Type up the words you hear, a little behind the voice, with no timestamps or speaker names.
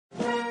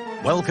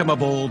Welcome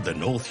aboard the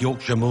North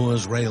Yorkshire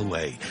Moors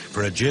Railway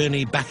for a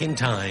journey back in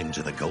time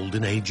to the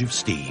golden age of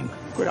steam.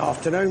 Good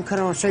afternoon, can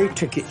I see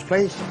tickets,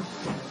 please?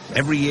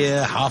 Every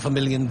year,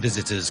 500,000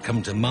 visitors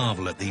come to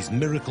marvel at these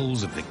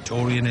miracles of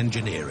Victorian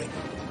engineering.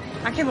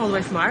 I came all the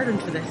way from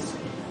Ireland for this.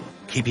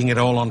 Keeping it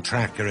all on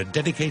track are a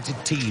dedicated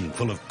team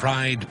full of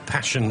pride,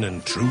 passion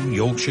and true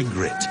Yorkshire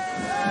grit.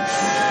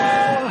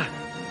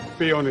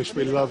 Be honest,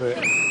 we love it.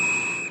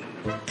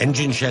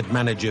 Engine shed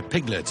manager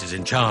Piglet is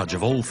in charge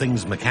of all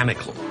things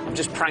mechanical. I've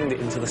just pranged it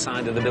into the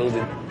side of the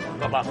building.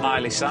 Got that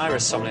Miley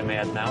Cyrus song in my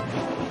head now.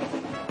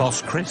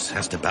 Boss Chris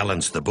has to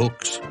balance the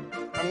books.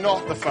 I'm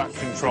not the fat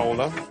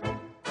controller.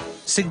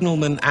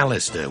 Signalman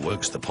Alistair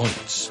works the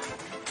points.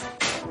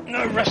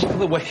 No rest for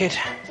the wicked.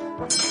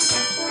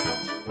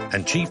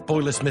 And Chief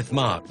Boilersmith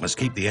Mark must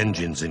keep the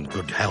engines in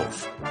good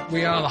health.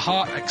 We are the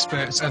heart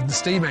experts of the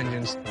steam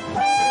engines.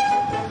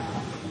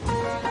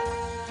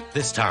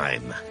 This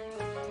time,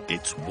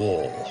 it's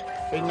war.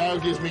 It now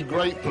gives me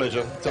great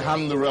pleasure to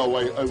hand the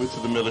railway over to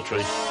the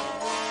military.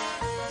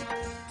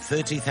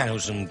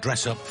 30,000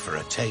 dress up for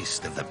a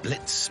taste of the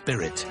Blitz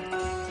spirit.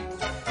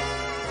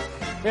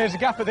 There's a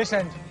gap at this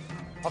end.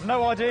 I've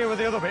no idea where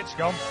the other bit's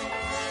gone.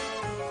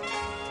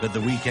 But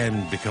the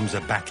weekend becomes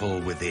a battle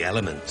with the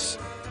elements.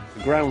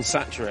 The ground's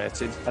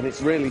saturated and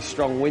it's really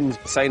strong winds,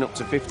 saying up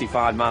to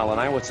 55 mile an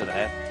hour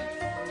today.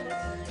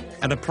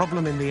 And a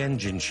problem in the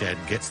engine shed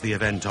gets the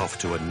event off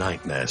to a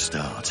nightmare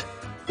start.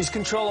 Is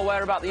Control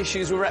aware about the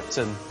issues with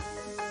Repton?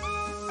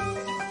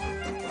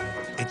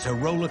 It's a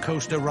roller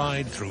coaster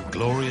ride through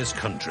glorious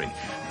country.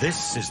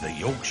 This is the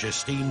Yorkshire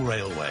Steam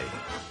Railway.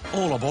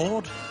 All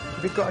aboard.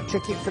 Have you got a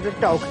ticket for the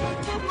dog?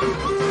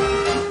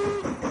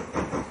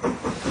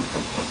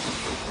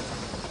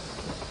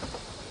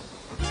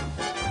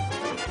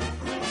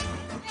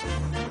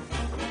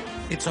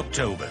 It's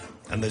October,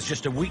 and there's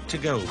just a week to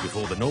go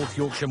before the North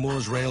Yorkshire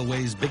Moors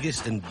Railway's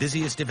biggest and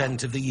busiest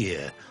event of the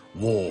year,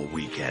 War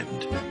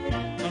Weekend.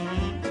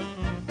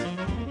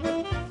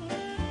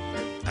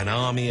 An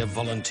army of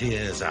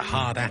volunteers are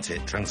hard at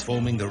it,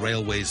 transforming the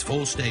railway's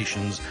 4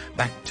 stations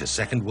back to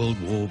Second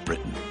World War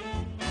Britain.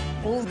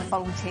 All the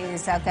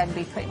volunteers are going to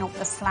be putting up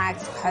the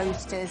flags,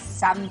 posters,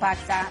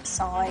 sandbags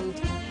outside.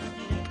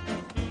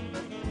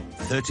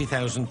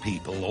 30,000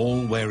 people,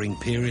 all wearing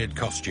period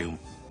costume,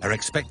 are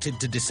expected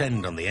to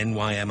descend on the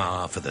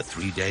NYMR for the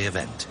 3-day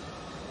event.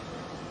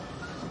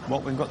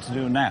 What we've got to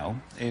do now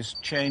is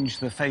change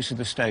the face of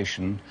the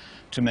station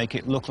to make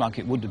it look like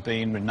it would have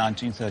been in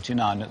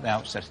 1939 at the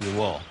outset of the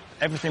war.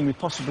 Everything we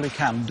possibly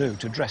can do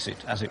to dress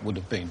it as it would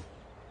have been.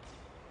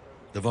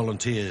 The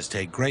volunteers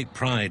take great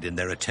pride in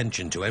their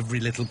attention to every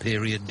little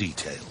period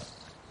detail.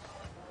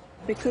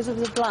 Because of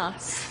the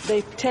glass,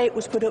 the tape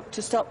was put up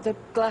to stop the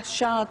glass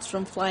shards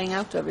from flying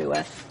out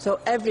everywhere. So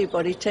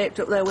everybody taped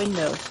up their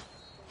windows.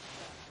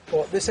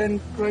 What, this end,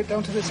 right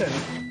down to this end?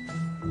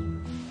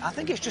 I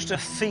think it's just a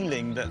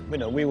feeling that, you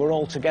know, we were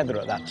all together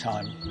at that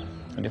time.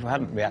 And if we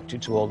hadn't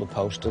reacted to all the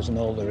posters and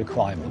all the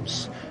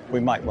requirements, we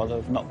might well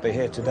have not be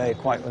here today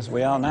quite as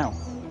we are now.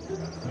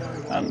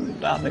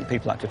 And I think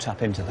people like to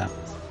tap into that.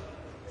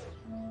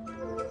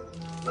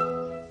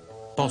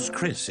 Boss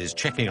Chris is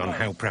checking on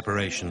how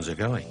preparations are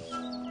going.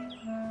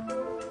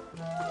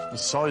 The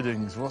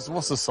sidings,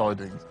 what's the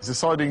sidings? The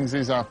sidings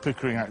is our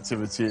Pickering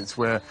activity. It's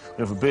where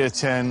we have a beer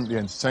tent, the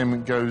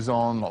entertainment goes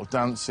on, a lot of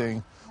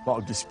dancing, a lot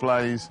of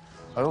displays.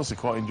 I also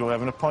quite enjoy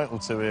having a pint or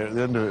two here at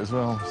the end of it as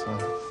well.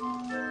 So.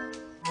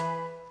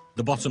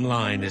 The bottom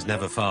line is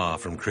never far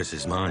from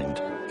Chris's mind.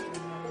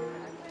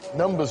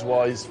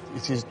 Numbers-wise,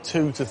 it is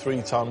 2 to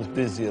 3 times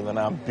busier than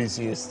our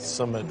busiest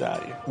summer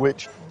day,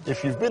 which,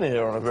 if you've been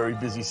here on a very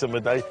busy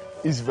summer day,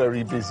 is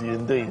very busy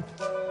indeed.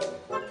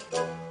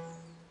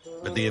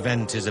 But the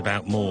event is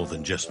about more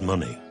than just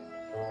money.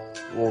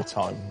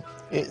 Wartime.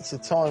 It's a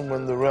time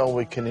when the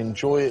railway can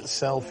enjoy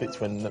itself. It's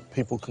when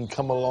people can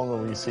come along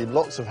and you see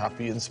lots of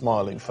happy and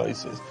smiling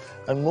faces.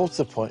 And more to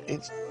the point,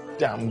 it's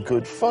damn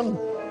good fun.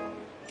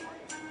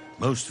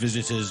 Most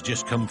visitors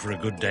just come for a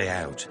good day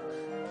out,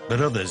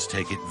 but others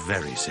take it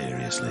very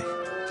seriously.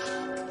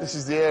 This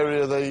is the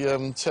area they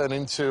turn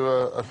into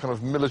a kind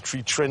of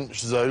military trench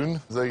zone.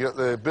 They get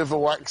their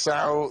bivouacs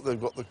out, they've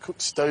got the cook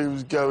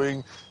stoves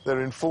going,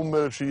 they're in full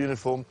military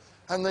uniform,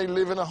 and they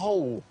live in a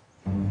hole.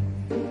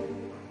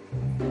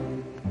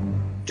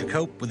 To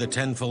cope with a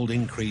tenfold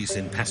increase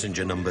in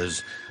passenger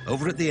numbers,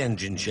 over at the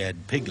engine shed,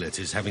 Piglet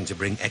is having to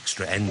bring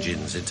extra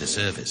engines into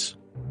service.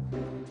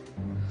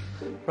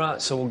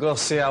 Right, so we'll go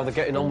see how they're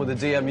getting on with the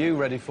DMU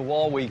ready for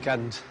War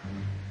Weekend.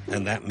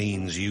 And that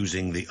means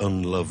using the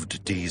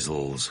unloved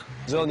diesels.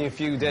 There's only a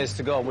few days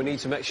to go and we need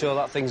to make sure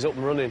that thing's up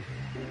and running.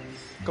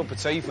 Cup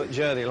of tea for the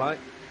journey, like.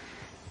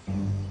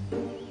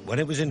 When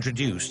it was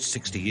introduced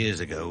 60 years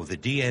ago, the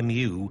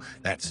DMU,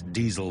 that's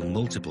Diesel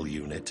Multiple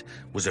Unit,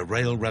 was a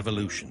rail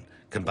revolution,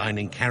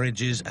 combining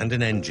carriages and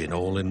an engine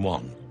all in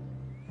one.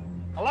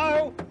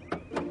 Hello?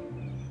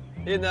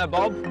 You in there,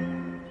 Bob?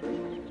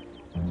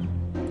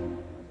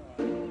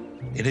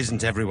 It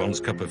isn't everyone's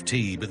cup of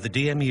tea, but the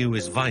DMU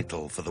is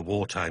vital for the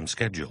wartime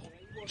schedule.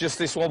 Just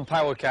this one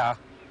power car.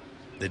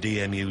 the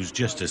DMU's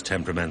just as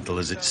temperamental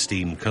as its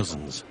steam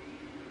cousins.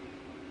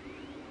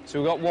 So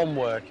we've got one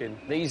working.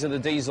 These are the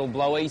diesel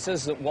blow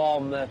heaters that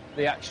warm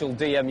the actual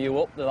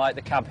DMU up. They're like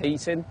the cab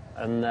heating,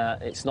 and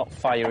it's not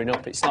firing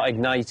up, it's not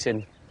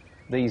igniting.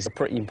 These are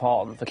pretty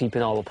important for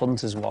keeping all the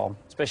punters warm.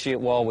 Especially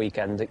at war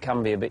weekend, it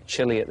can be a bit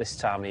chilly at this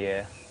time of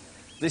year.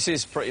 This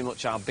is pretty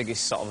much our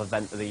biggest sort of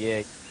event of the year.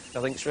 I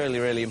think it's really,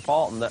 really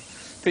important that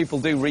people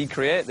do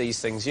recreate these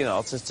things, you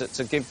know,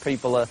 to give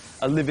people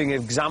a living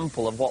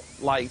example of what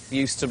life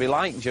used to be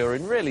like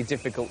during really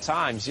difficult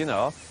times, you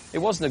know. It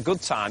wasn't a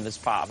good time as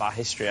part of our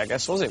history, I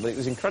guess, was it? But it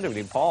was an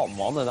incredibly important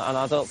one, and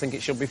I don't think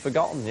it should be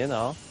forgotten, you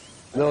know.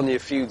 With only a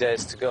few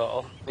days to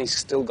go, he's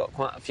still got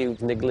quite a few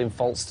niggling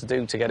faults to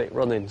do to get it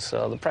running,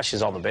 so the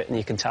pressure's on a bit, and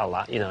you can tell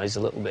that, you know, he's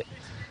a little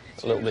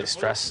bit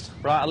stressed.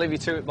 Right, I'll leave you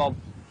to it, Bob.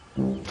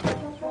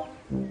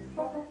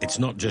 It's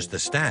not just the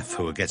staff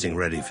who are getting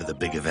ready for the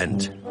big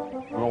event.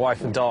 My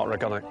wife and daughter are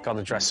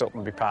gonna dress up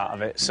and be part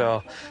of it,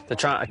 so they're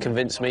trying to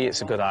convince me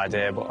it's a good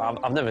idea, but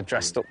I've never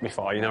dressed up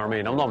before, you know what I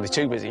mean? I'm normally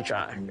too busy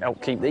trying to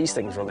help keep these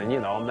things running, you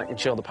know, I'm making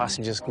sure the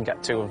passengers can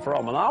get to and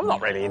from, and I'm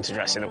not really into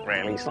dressing up,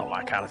 really. It's not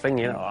my kind of thing,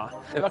 you know.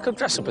 If I could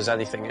dress up as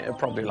anything, it'd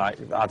probably, like,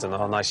 I don't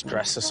know, a nice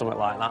dress or something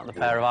like that and a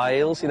pair of high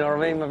heels, you know what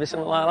I mean? Maybe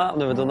something like that. I've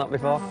never done that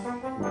before.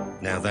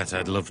 Now that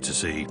I'd love to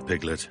see,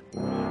 Piglet.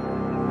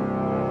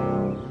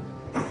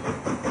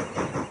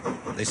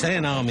 They say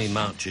an army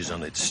marches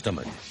on its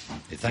stomach.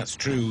 If that's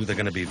true, they're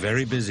going to be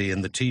very busy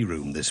in the tea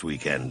room this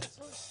weekend.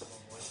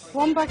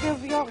 One bag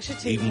of Yorkshire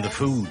tea. Even the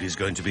food is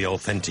going to be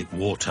authentic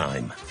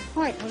wartime.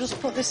 Right, we'll just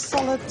put this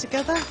solid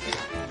together.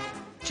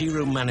 Tea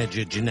room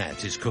manager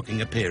Jeanette is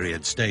cooking a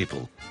period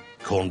staple,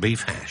 corned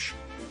beef hash.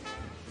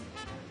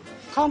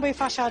 Corned beef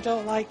hash I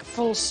don't like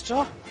full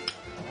stuff,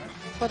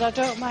 but I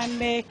don't mind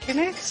making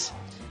it.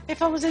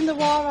 If I was in the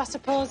war, I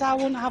suppose I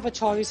wouldn't have a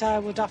choice, I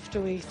would have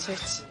to eat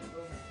it.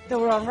 They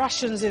were on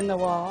rations in the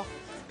war,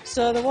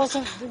 so there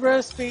wasn't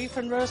roast beef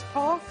and roast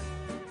pork.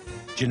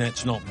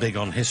 Jeanette's not big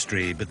on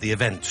history, but the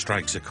event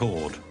strikes a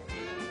chord.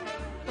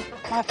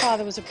 My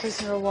father was a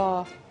prisoner of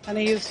war, and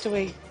he used to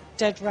eat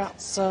dead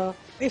rats, so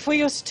if we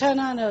used to turn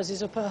our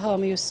noses up at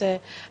home, he used to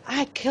say,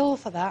 I'd kill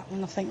for that,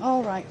 and I think,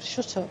 all right,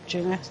 shut up,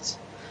 Jeanette.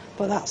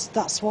 But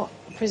that's what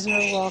prisoner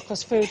of war,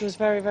 because food was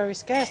very, very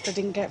scarce. They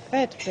didn't get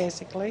fed,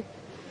 basically.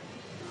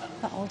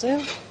 That'll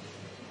do.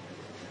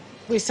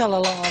 We sell a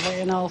lot of it,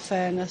 in all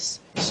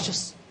fairness. It's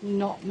just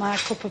not my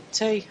cup of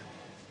tea.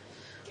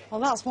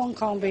 Well, that's one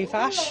corned beef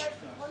hash.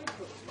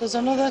 There's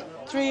another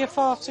 3 or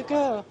 4 to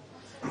go.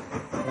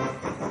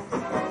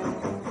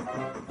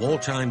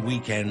 Wartime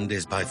weekend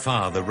is by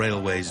far the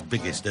railway's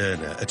biggest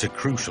earner at a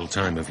crucial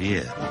time of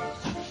year.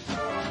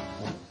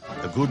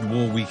 A good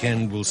war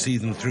weekend will see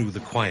them through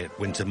the quiet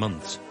winter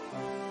months.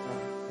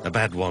 A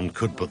bad one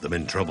could put them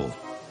in trouble.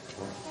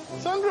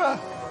 Sandra!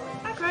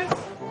 Hi, Chris.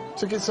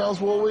 Ticket sales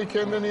war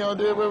weekend, any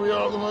idea where we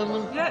are at the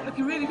moment? Yeah,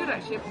 looking really good,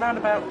 actually. Around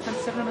about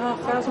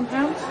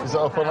 £27,500. Is that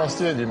up on last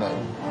year, do you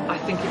know? I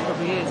think it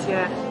probably is,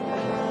 yeah.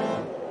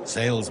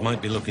 Sales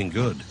might be looking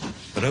good,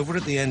 but over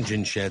at the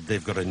engine shed,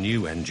 they've got a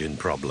new engine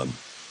problem.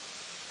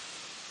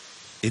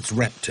 It's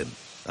Repton,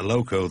 a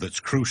loco that's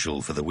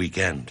crucial for the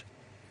weekend.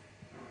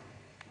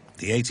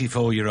 The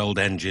 84-year-old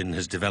engine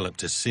has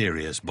developed a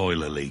serious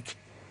boiler leak.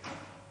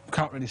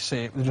 Can't really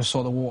see it, we just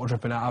saw the water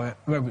dripping out of it.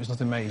 I hope it's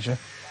nothing major.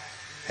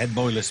 Head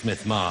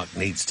boilersmith Mark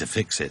needs to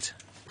fix it,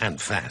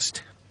 and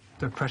fast.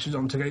 The pressure's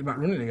on to get it back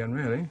running again,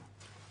 really.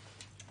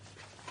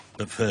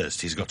 But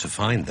first, he's got to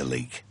find the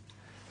leak.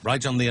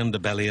 Right on the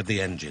underbelly of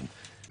the engine.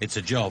 It's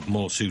a job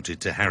more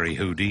suited to Harry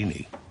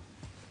Houdini.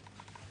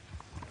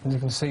 As you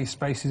can see,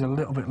 space is a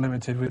little bit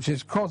limited, which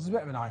is causes a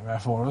bit of a nightmare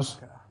for us.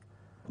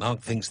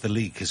 Mark thinks the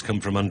leak has come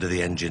from under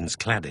the engine's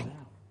cladding.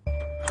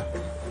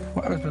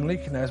 Whatever's been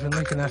leaking there has been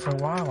leaking there for a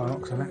while, by the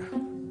looks of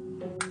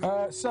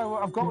it. So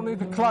I've got to leave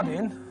the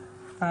cladding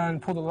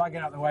and pull the lagging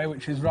out of the way,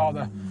 which is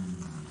rather,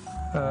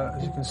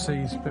 as you can see,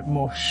 it's a bit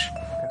mush.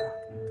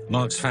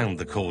 Mark's found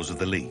the cause of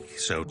the leak,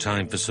 so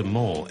time for some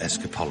more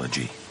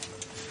escapology.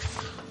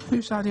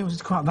 Whose idea was it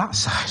to go out that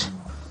side?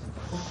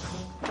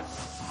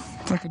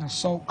 Like an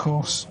assault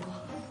course.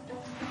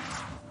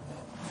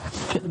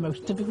 Pick the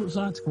most difficult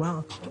side to come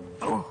out.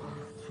 Oh.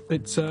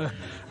 It's a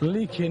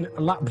leaking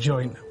lap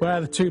joint, where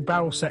the 2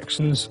 barrel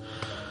sections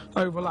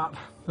overlap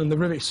and the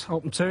rivets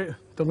open to it.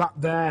 The lap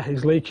there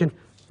is leaking.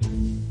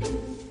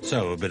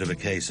 So, a bit of a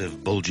case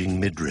of bulging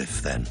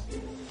midriff, then.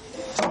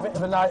 It's a bit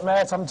of a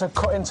nightmare, it's having to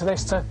cut into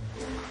this to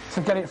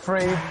get it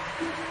free.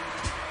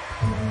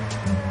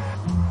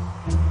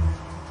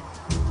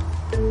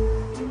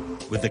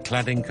 With the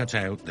cladding cut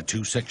out, the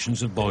 2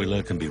 sections of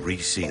boiler can be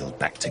resealed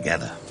back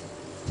together.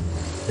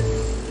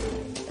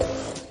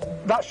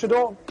 That should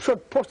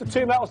push the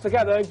 2 metals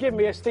together and give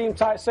me a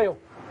steam-tight seal.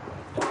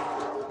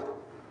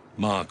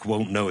 Mark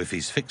won't know if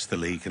he's fixed the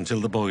leak until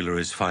the boiler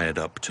is fired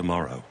up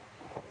tomorrow.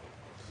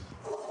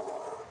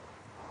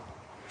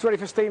 It's ready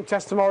for steam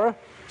test tomorrow,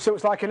 see what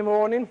it's like in the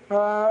morning,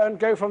 and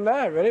go from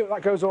there, really. If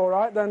that goes all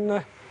right,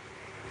 then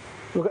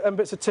we'll get them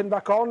bits of tin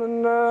back on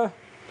and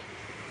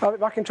have it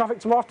back in traffic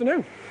tomorrow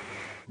afternoon.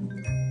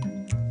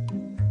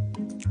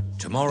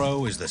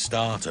 Tomorrow is the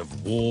start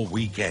of War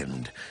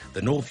Weekend,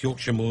 the North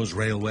Yorkshire Moors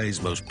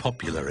Railway's most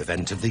popular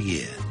event of the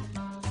year.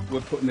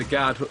 We're putting the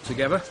guard hut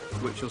together,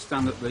 which will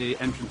stand at the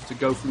entrance to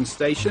Gotham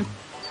Station.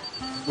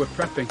 We're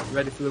prepping,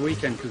 ready for the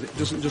weekend, because it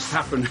doesn't just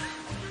happen.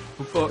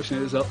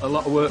 Unfortunately, there's a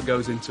lot of work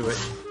goes into it.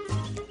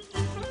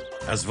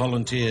 As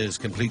volunteers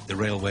complete the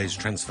railway's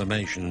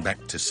transformation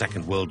back to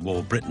Second World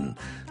War Britain,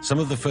 some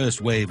of the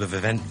first wave of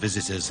event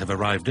visitors have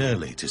arrived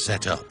early to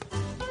set up.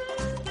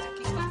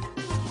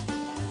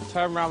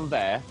 Turn round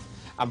there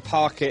and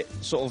park it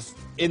sort of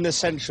in the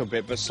central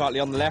bit, but slightly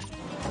on the left.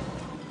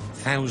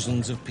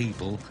 Thousands of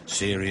people,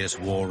 serious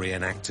war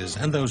reenactors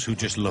and those who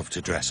just love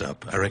to dress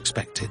up are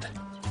expected.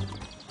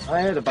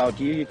 I heard about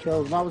you. You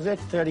killed, what was it,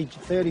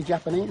 30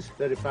 Japanese?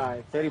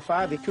 35.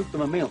 35? They cooked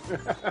them a meal.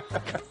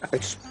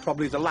 It's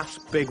probably the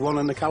last big one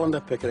on the calendar,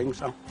 Pickering,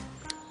 so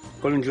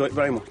going to enjoy it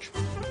very much.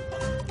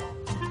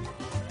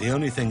 The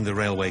only thing the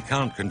railway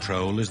can't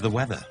control is the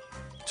weather.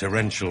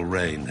 Torrential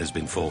rain has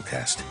been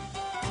forecast.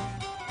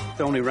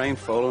 It's only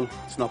rainfall, and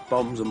it's not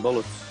bombs and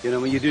bullets. You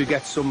know, when you do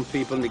get some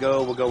people and they go,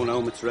 oh, we're going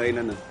home, it's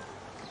raining, and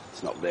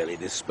it's not really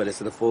the spirit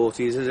of the 40s,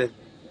 is it?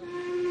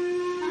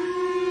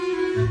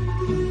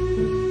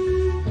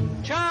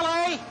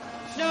 Charlie!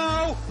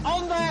 No!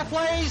 On there,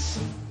 please!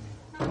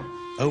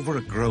 Over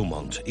at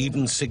Gromont,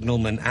 even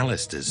signalman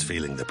Alistair's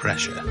feeling the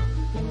pressure.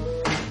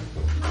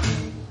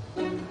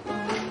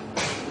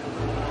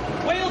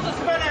 Wheels are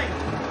spinning!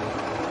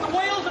 The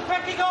wheels are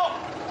picking up!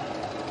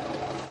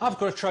 I've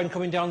got a train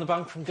coming down the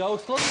bank from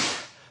Goathland,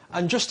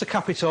 and just to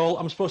cap it all,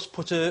 I'm supposed to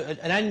put an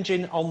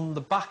engine on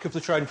the back of the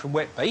train from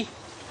Whitby,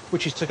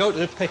 which is to go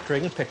to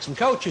Pickering and pick some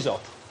coaches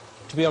up.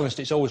 To be honest,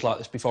 it's always like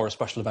this before a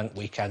special event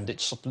weekend.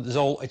 It's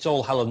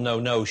all hell and no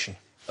notion.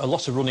 A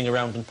lot of running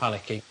around and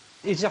panicking.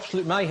 It's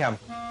absolute mayhem.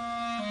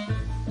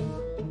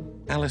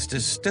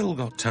 Alistair's still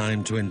got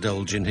time to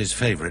indulge in his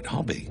favourite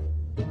hobby.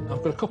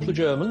 I've got a couple of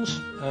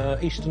Germans,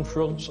 Eastern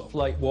Front, sort of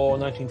late war,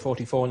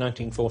 1944,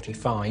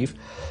 1945,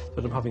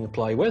 that I'm having a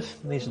play with.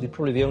 And these are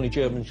probably the only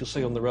Germans you'll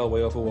see on the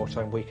railway over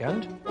wartime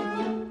weekend.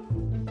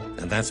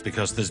 And that's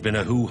because there's been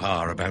a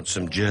hoo-ha about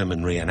some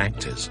German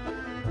reenactors.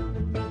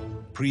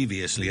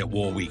 Previously at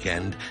war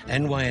weekend,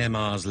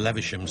 NYMR's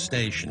Levisham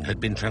station had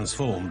been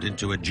transformed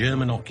into a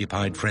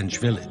German-occupied French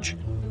village.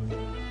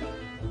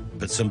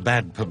 But some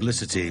bad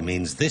publicity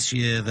means this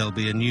year there'll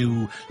be a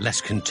new,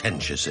 less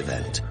contentious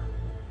event.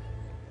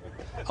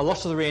 A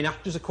lot of the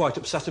reenactors are quite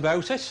upset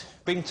about it.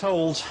 Being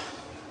told,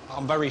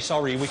 I'm very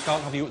sorry, we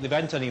can't have you at the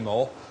event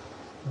anymore,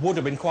 would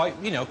have been quite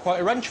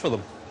a wrench for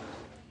them.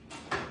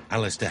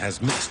 Alistair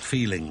has mixed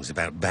feelings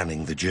about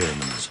banning the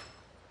Germans.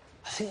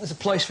 I think there's a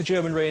place for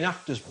German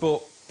reenactors,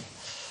 but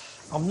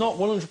I'm not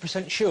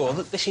 100% sure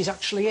that this is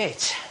actually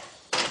it.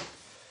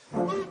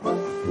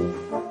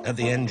 At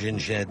the engine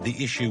shed,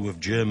 the issue of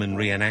German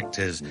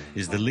reenactors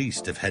is the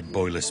least of head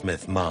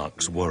boilersmith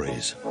Mark's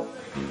worries.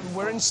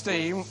 We're in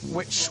steam,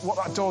 which what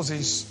that does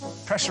is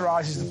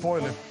pressurises the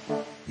boiler.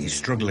 He's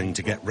struggling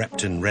to get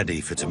Repton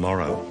ready for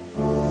tomorrow.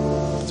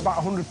 It's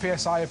about 100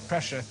 psi of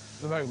pressure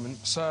at the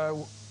moment,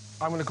 so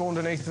I'm going to go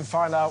underneath and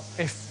find out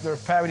if the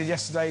repair we did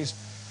yesterday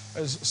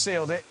has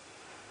sealed it.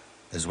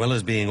 As well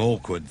as being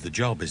awkward, the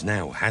job is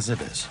now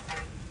hazardous.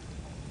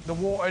 The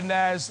water in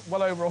there's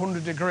well over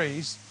 100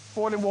 degrees.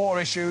 Boiling water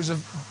issues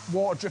of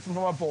water dripping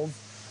from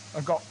above.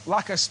 I've got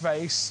lack of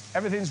space,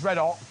 everything's red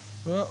hot.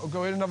 We'll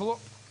go in and have a look.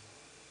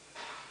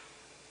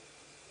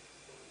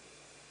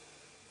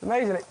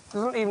 Amazing, it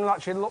doesn't even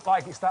actually look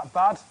like it's that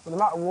bad, but the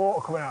amount of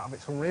water coming out of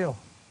it's unreal.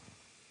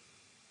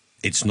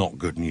 It's not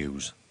good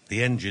news.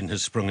 The engine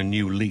has sprung a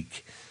new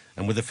leak,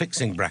 and with a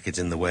fixing bracket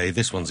in the way,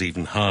 this one's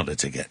even harder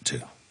to get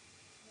to.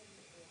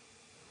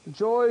 The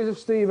joys of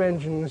steam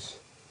engines,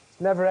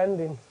 never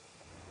ending.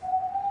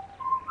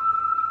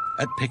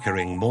 At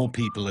Pickering, more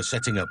people are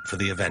setting up for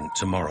the event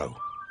tomorrow,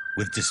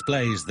 with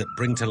displays that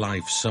bring to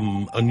life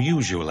some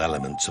unusual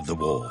elements of the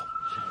war.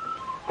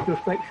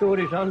 Just make sure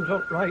his hand's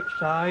on the right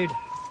side.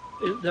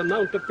 The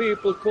amount of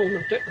people come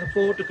and take the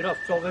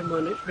photographs of him,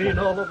 and it's been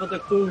all over the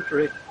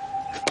country.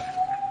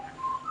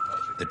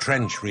 The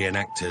trench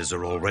reenactors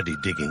are already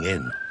digging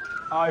in.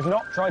 I've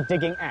not tried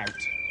digging out,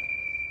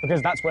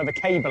 because that's where the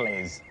cable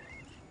is.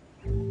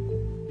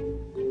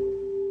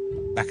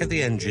 Back at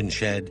the engine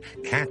shed,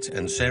 Kat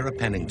and Sarah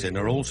Pennington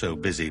are also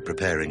busy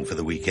preparing for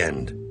the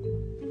weekend.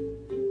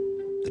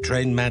 The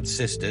train-mad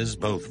sisters,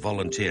 both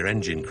volunteer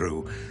engine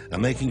crew, are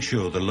making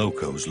sure the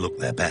locos look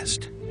their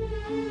best.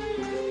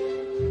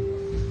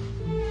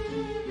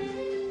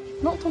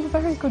 Not done a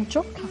very good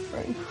job,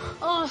 Catherine.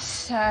 Oh,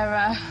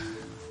 Sarah.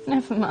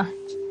 Never mind.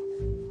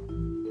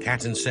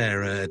 Kat and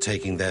Sarah are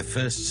taking their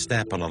first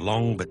step on a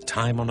long but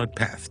time-honoured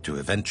path to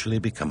eventually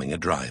becoming a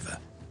driver.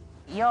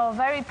 You're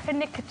very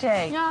pernickety.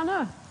 Yeah, I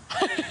know.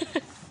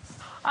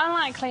 I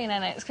like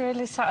cleaning it. It's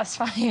really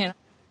satisfying.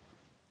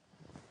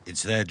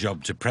 It's their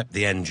job to prep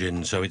the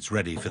engine so it's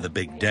ready for the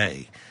big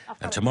day.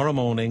 And tomorrow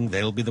morning,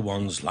 they'll be the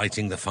ones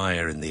lighting the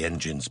fire in the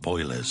engine's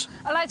boilers.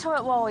 I like to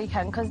work War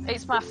Weekend because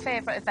it's my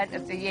favourite event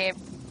of the year.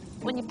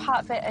 When you're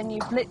part of it and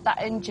you've lit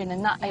that engine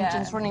and that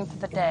engine's running for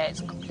the day,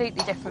 it's a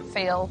completely different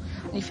feel.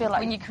 And you feel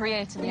like when you're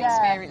creating the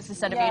experience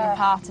instead of being a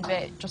part of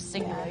it, just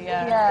singing.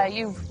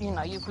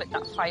 You've lit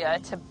that fire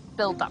to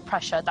build that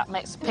pressure that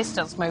makes the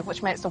pistons move,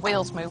 which makes the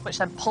wheels move, which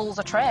then pulls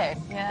a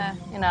train. Yeah.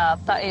 You know,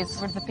 that is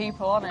with the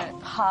people on it,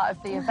 part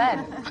of the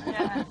event.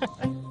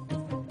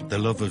 The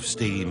love of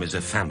steam is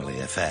a family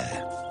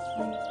affair.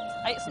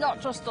 It's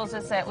not just us,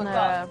 is it? We've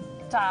got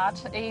Dad.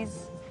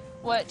 He's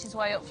worked his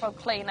way up from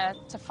cleaner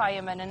to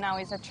fireman, and now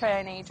he's a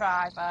trainee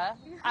driver.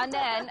 And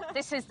then,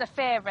 this is the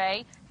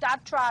theory,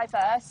 Dad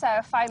driver,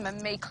 Sarah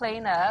fireman, me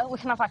cleaner. We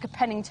can have like a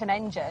Pennington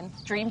engine.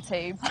 Dream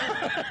team.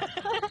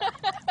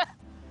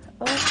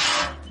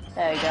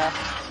 There you go.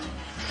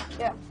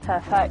 Yeah,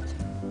 perfect.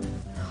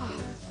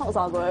 That was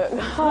hard work.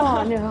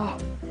 Oh, no.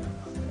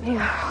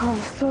 Yeah,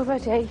 I'm so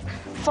ready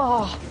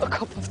for a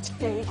cup of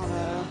tea.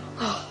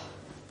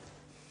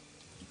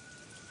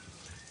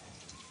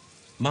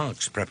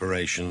 Mark's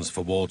preparations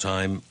for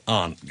wartime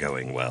aren't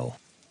going well.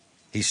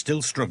 He's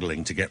still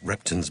struggling to get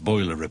Repton's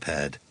boiler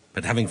repaired,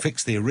 but having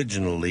fixed the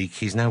original leak,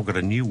 he's now got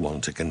a new one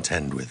to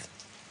contend with.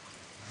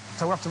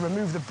 So we have to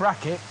remove the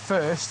bracket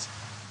first.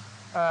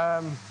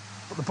 But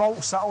the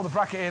bolts that hold the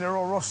bracket in are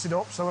all rusted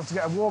up, so we have to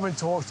get a warming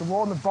torch to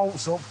warm the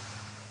bolts up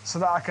so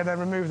that I can then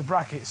remove the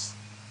brackets,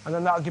 and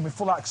then that'll give me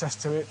full access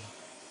to it.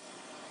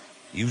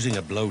 Using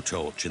a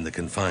blowtorch in the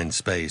confined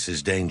space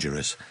is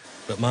dangerous,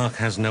 but Mark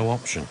has no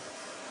option.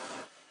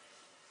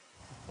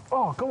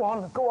 Oh, go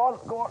on, go on,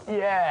 go on.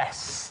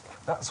 Yes,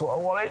 that's what I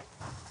wanted.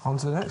 On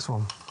to the next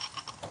one.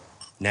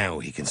 Now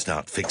he can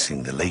start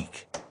fixing the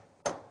leak.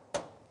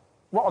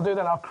 What I'll do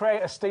then, I'll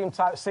create a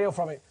steam-type seal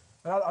from it.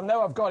 And I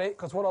know I've got it,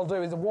 because what I'll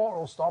do is the water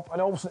will stop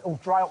and also it'll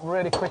dry up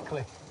really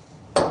quickly.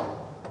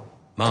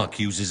 Mark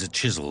uses a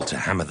chisel to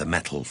hammer the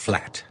metal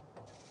flat.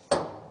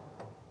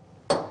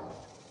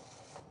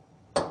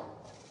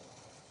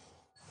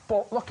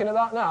 But looking at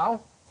that now,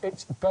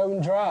 it's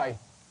bone dry.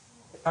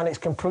 And it's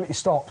completely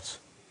stopped.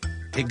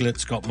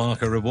 Piglet's got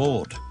Mark a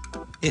reward,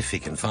 if he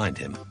can find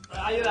him.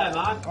 Are you there,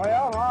 Mark? I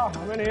am,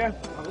 I'm in here.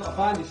 I've got to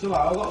find you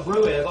somehow. I've got a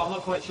brew here, but I'm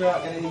not quite sure how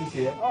to get it into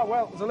here. Oh,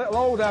 well, there's a little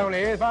hole down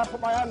here. If I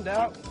put my hand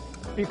out,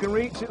 you can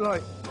reach it,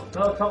 like.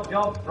 No, top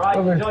job. Right,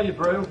 enjoy your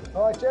brew.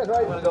 All right, cheers, mate.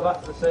 I'm going to go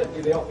back to the safety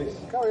of the office.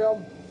 Carry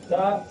on.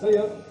 See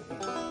you.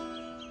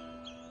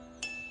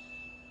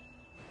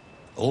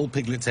 All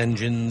Piglet's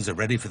engines are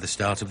ready for the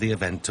start of the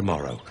event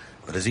tomorrow,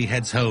 but as he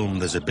heads home,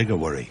 there's a bigger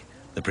worry.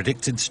 The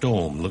predicted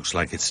storm looks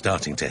like it's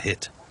starting to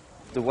hit.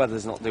 The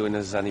weather's not doing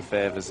us any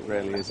favours, it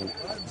really isn't.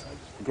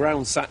 The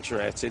ground's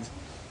saturated,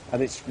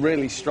 and it's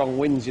really strong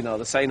winds, you know.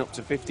 They're saying up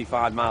to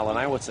 55 mile an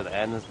hour today,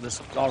 and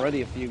there's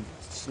already a few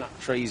snap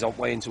trees on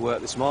way into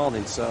work this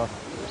morning, so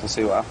we'll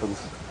see what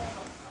happens.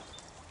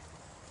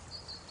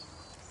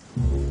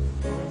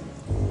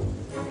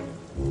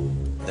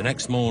 The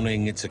next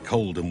morning, it's a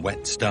cold and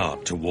wet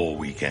start to war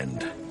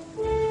weekend.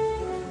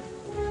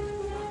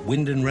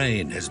 Wind and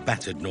rain has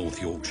battered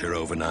North Yorkshire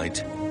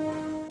overnight.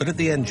 But at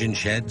the engine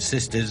shed,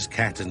 sisters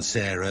Kat and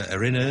Sarah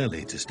are in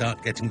early to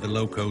start getting the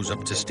locos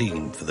up to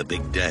steam for the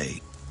big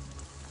day.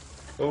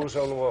 Who's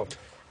on what?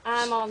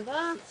 I'm on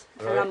that,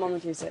 Right. and I'm on the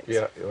G6.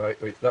 Yeah, right,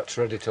 that's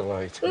ready to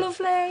light.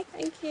 Lovely,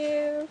 thank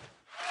you.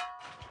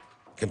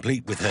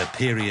 Complete with her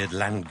period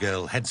land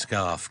girl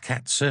headscarf,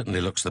 Kat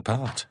certainly looks the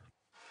part.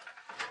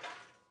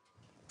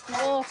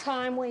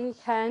 Wartime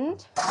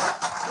weekend.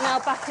 Now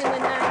back in the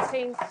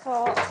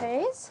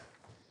 1940s.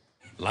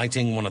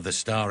 Lighting one of the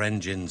star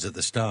engines at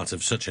the start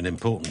of such an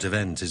important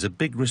event is a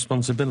big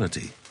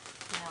responsibility.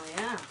 Oh,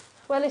 yeah.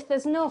 Well, if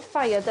there's no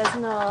fire, there's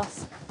no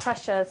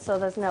pressure, so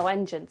there's no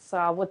engine. So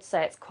I would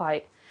say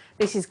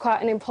this is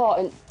quite an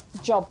important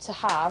job to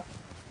have.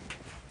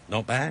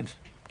 Not bad,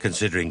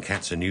 considering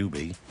Kat's a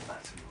newbie.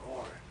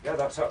 Yeah,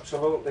 that's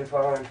absolutely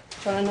fine.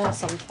 Do you want to know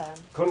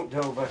something? Couldn't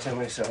do better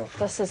myself.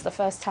 This is the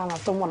first time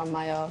I've done one on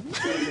my own.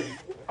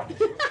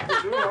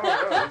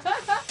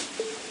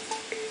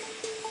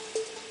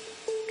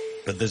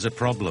 But there's a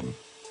problem.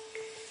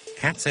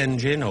 Kat's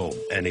engine, or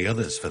any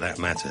others for that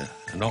matter,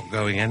 are not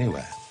going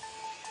anywhere.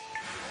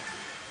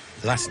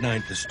 Last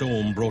night, the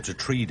storm brought a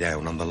tree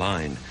down on the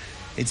line.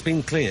 It's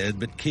been cleared,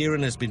 but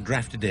Kieran has been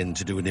drafted in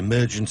to do an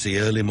emergency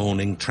early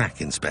morning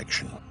track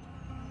inspection.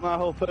 My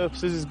whole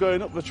purpose is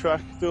going up the track,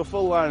 do a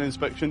full line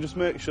inspection, just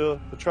make sure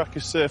the track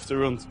is safe to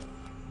run.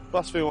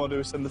 Last thing I want to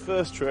do is send the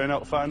first train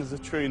out, find there's a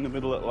tree in the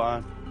middle of the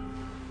line.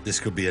 This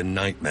could be a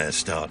nightmare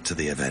start to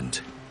the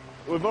event.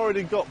 We've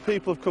already got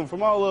people who've come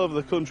from all over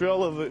the country,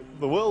 all over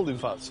the world in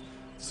fact,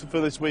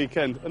 for this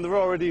weekend, and they're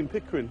already in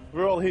Pickering.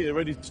 We're all here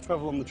ready to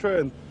travel on the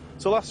train.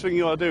 So last thing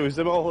you want to do is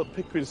them all at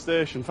Pickering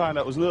station find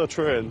out there's no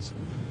trains,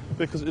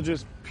 because it's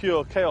just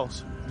pure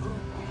chaos.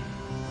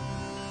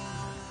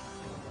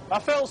 I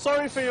felt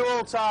sorry for you,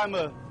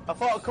 old-timer. I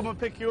thought I'd come and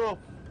pick you up.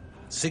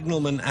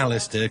 Signalman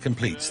Alistair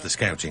completes the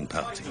scouting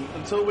party.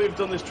 Until we've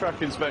done this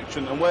track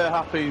inspection and we're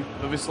happy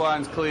that this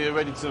line's clear,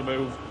 ready to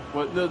move,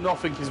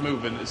 nothing is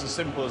moving. It's as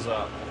simple as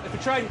that. If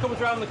a train comes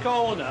around the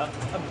corner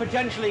and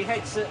potentially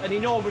hits an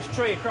enormous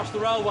tree across the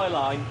railway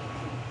line,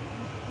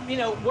 You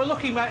know, we're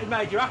looking at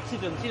major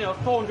accidents, you know,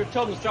 400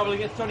 tonnes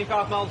travelling at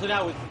 25 miles an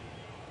hour.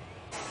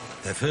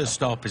 Their first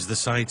stop is the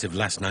site of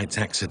last night's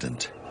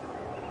accident.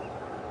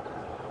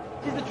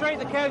 This is the train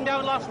that came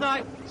down last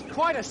night. It's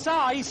quite a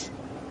size.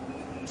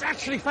 It's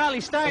actually fairly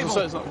stable.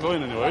 So it's not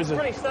going anywhere, is it?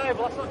 It's pretty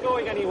stable. It's not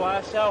going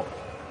anywhere, so...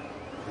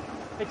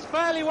 It's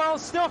fairly well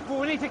stuck, but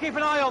we need to keep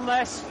an eye on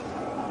this.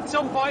 At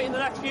some point in the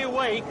next few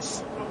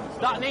weeks,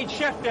 that needs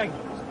shifting.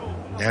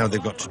 Now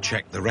they've got to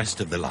check the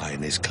rest of the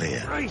line is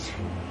clear. Right.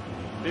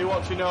 Are you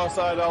watching our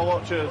side, I'll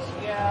watch us?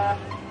 Yeah.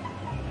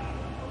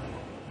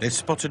 They've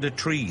spotted a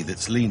tree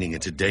that's leaning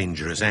at a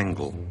dangerous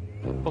angle.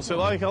 What's it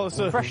like,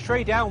 Alistair? Fresh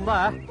tree down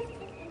there.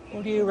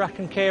 What do you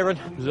reckon, Kieran?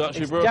 Is it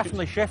actually it's broke?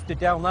 Definitely shifted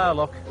down there,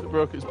 look. Has it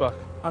broke its back?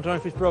 I don't know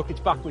if it's broke its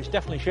back, but it's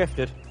definitely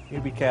shifted.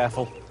 You be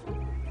careful.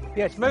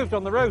 Yeah, it's moved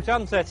on the route,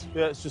 hasn't it?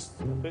 Yeah,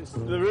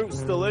 the route's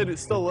still in,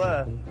 it's still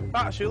there.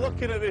 Actually,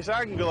 looking at this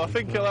angle, I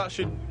think it'll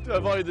actually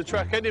avoid the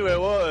track anyway,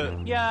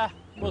 won't it? Yeah,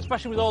 well,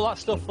 especially with all that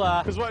stuff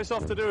there. Because what it's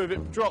off to do, if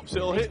it drops,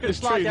 it'll hit this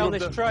tree. Slide down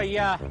this tree,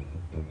 yeah.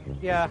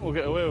 Yeah. We'll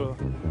get away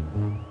with it.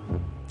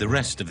 The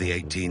rest of the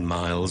 18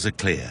 miles are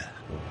clear.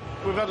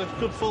 We've had a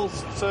good full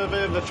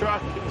survey of the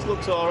track, it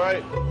looks all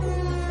right.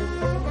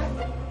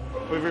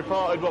 We've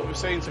reported what we've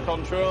seen to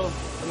control,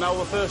 and now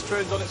the first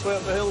train's on its way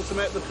up the hill to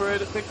make the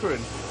parade at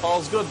Pickering.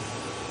 All's good.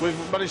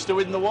 We've managed to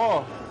win the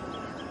war.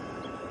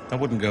 I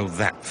wouldn't go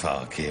that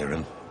far,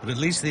 Kieran, but at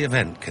least the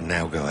event can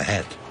now go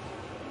ahead.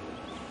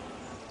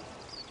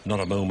 Not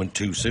a moment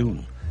too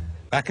soon.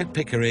 Back at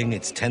Pickering,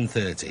 it's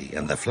 10:30,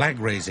 and the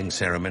flag-raising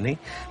ceremony,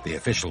 the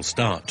official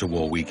start to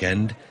war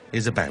weekend,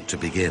 is about to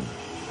begin.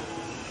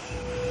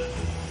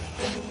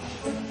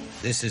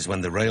 This is when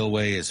the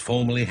railway is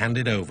formally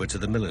handed over to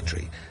the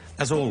military,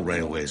 as all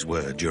railways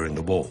were during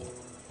the war.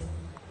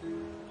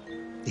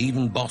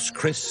 Even boss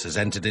Chris has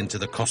entered into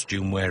the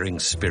costume-wearing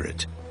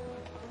spirit.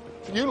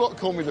 You lot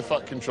call me the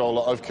Fat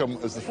Controller, I've come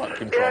as the Fat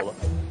Controller.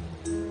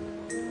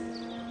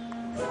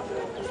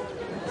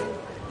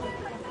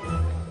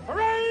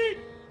 Parade!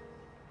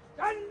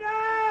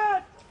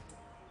 Standard!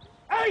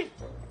 Hey!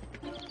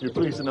 You're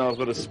pleased to know I've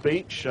got a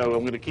speech, so I'm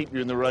going to keep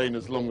you in the rain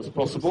as long as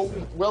possible.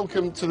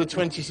 Welcome to the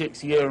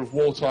 26th year of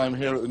wartime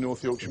here at the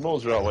North Yorkshire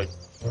Moors Railway.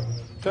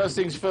 First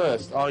things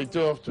first, I do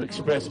have to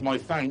express my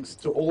thanks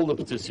to all the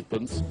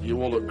participants.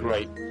 You all look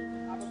great.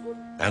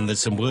 And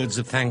there's some words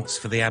of thanks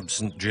for the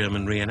absent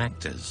German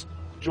reenactors.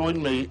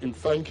 Join me in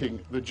thanking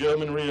the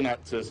German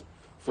reenactors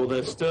for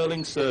their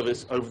sterling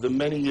service over the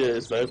many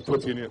years they have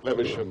put in at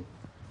Lewisham.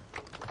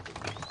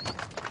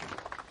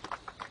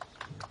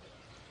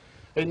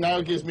 It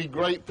now gives me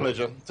great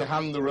pleasure to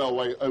hand the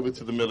railway over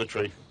to the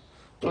military.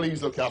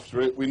 Please look after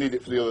it. We need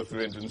it for the other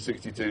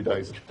 362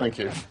 days. Thank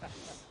you.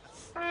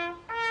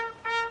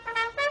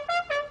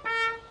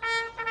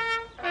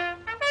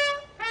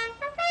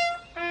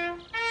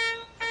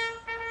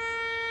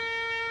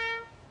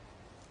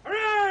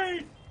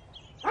 Parade!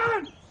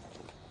 On!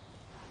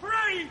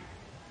 Parade!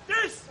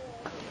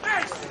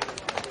 Dismiss!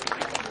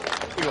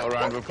 You got a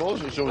round of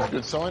applause, which is always a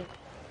good sign.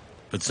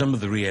 But some of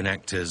the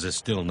reenactors are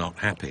still not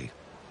happy.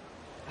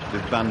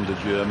 They've banned the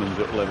Germans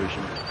at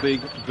Lewisham.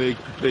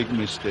 Big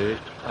mistake.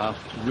 I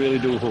really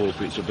do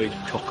hope it's a big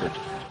cock-up.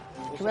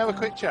 Can we have a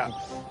quick chat?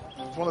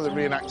 It's one of the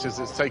reenactors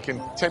that's taken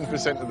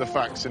 10% of the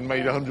facts and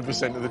made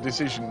 100% of the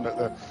decision that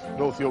the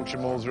North Yorkshire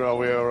Moors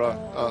Railway are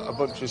a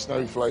bunch of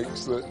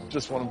snowflakes that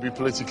just want to be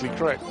politically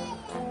correct.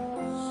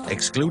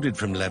 Excluded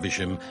from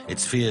Lewisham,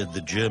 it's feared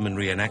the German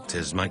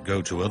reenactors might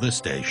go to other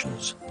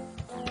stations.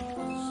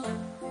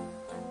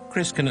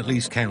 Chris can at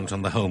least count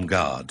on the Home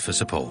Guard for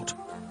support.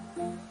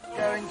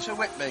 Going to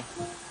Whitby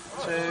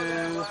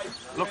to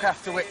look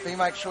after Whitby,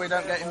 make sure we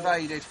don't get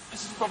invaded.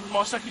 This is probably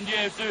my second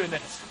year of doing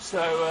this,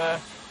 so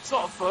it's a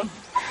lot of fun.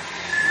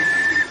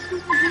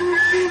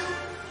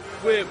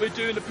 We're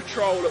doing a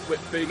patrol at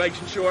Whitby,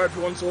 making sure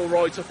everyone's all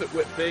right up at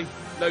Whitby.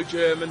 No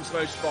Germans,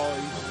 no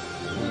spies.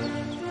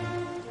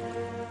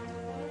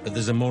 But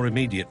there's a more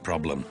immediate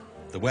problem.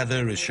 The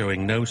weather is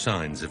showing no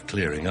signs of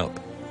clearing up.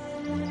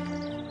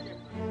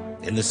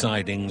 In the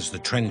sidings, the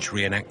trench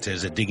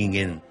reenactors are digging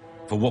in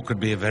for what could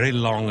be a very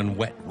long and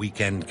wet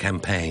weekend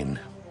campaign.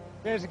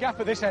 There's a gap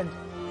at this end.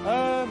 Do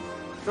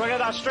I get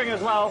that string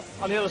as well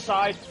on the other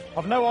side?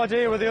 I've no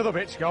idea where the other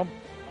bit's gone.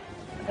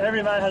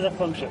 Every man has a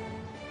function.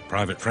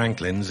 Private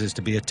Franklin's is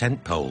to be a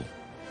tent pole.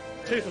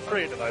 2 for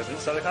 3 at the moment,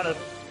 so they're kind of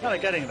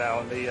getting there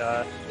on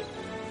the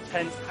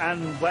tent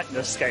and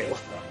wetness scale.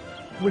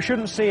 We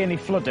shouldn't see any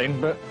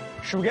flooding, but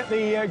should we get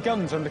the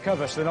guns under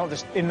cover so they're not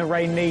just in the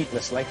rain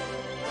needlessly?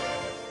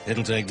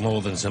 It'll take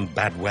more than some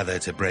bad weather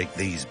to break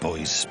these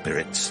boys'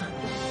 spirits.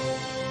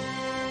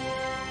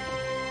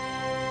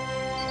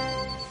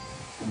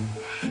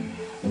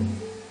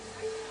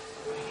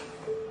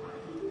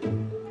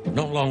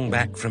 Not long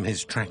back from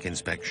his track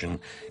inspection,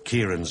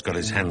 Kieran's got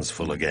his hands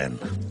full again.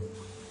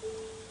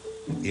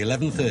 The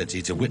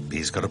 11:30 to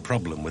Whitby's got a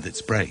problem with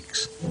its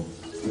brakes.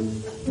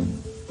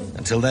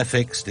 Until they're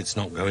fixed, it's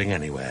not going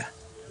anywhere.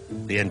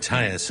 The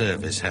entire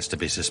service has to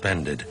be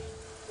suspended.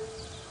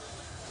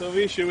 So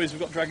the issue is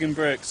we've got dragging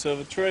brakes, so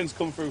the trains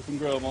come through from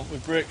Gromont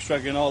with brakes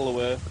dragging all the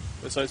way,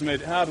 so it's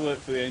made it hard work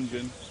for the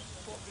engine.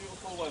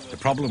 The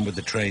problem with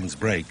the train's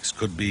brakes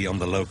could be on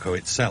the loco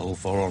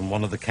itself or on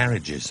one of the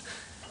carriages.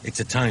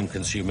 It's a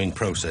time-consuming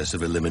process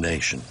of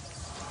elimination.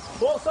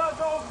 What's that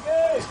dog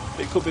gate?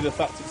 It could be the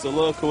fact it's the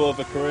loco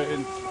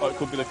overcorrecting, or it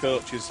could be the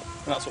coaches,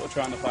 and that's what we're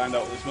trying to find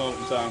out at this moment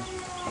in time.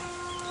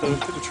 So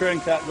the train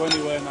can't go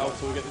anywhere now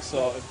until we get this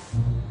sorted.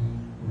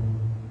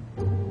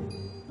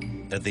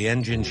 At the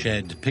engine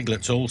shed,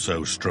 Piglet's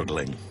also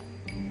struggling.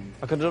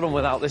 I could have done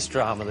without this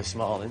drama this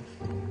morning.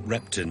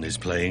 Repton is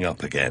playing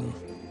up again.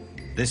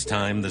 This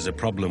time there's a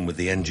problem with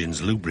the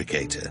engine's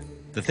lubricator,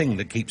 the thing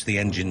that keeps the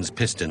engine's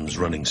pistons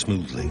running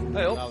smoothly.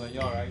 Hey, up.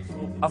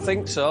 I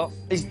think so.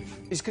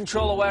 Is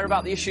Control aware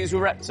about the issues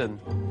with Repton?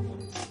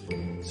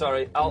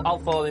 Sorry, I'll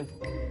phone him.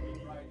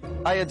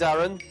 Hiya,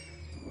 Darren.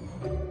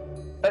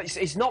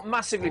 It's not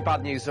massively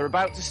bad news. They're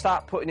about to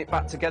start putting it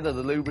back together,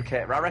 the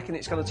lubricator. I reckon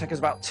it's going to take us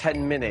about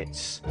 10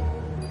 minutes.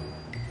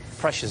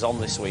 Pressure's on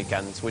this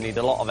weekend. We need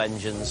a lot of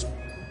engines.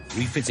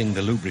 Refitting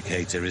the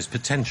lubricator is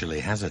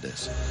potentially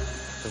hazardous.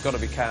 We've got to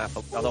be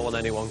careful. I don't want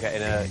anyone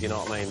getting hurt, you know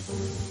what I mean?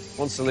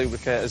 Once the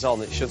lubricator's on,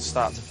 it should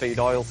start to feed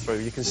oil through.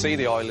 You can see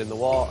the oil in the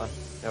water.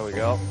 There we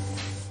go.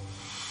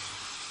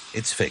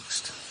 It's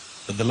fixed,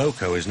 but the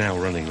loco is now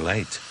running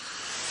late.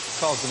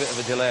 Caused a bit of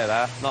a delay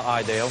there. Not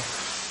ideal.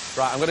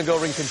 Right, I'm going to go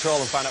ring Control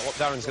and find out what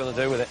Darren's going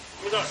to do with it.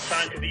 We got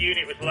time because the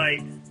unit was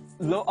late.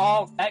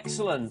 Oh,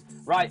 excellent.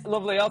 Right,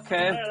 lovely,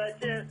 OK.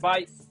 Cheers.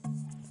 Bye.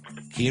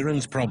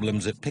 Kieran's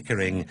problems at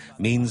Pickering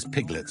means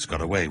Piglet's got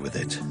away with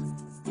it.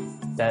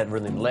 They're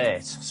running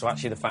late, so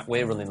actually the fact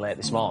we're running late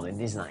this morning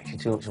isn't actually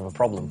too much of a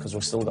problem because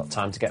we've still got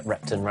time to get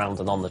Repton round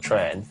and on the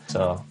train.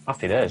 So,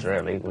 happy days,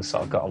 really. We've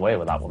sort of got away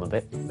with that one a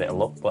bit of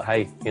luck, but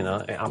hey, you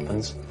know, it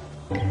happens.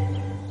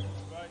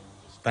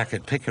 Back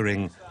at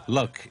Pickering,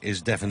 luck is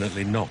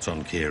definitely not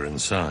on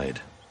Kieran's side.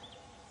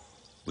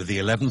 With the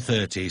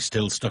 11:30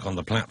 still stuck on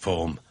the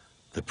platform,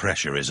 the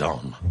pressure is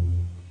on.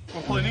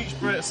 We're pulling each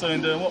brake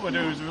cylinder, and what we're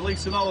doing is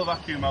releasing all the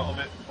vacuum out of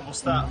it, and we'll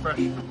start fresh.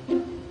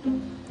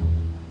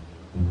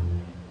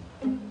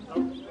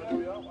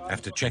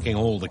 After checking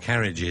all the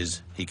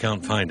carriages, he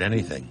can't find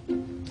anything.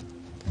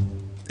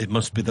 It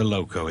must be the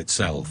loco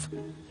itself.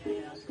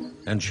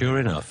 And sure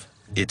enough,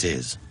 it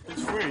is.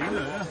 It's free, isn't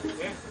it?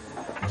 Yeah.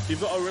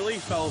 You've got a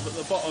relief valve at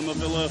the bottom of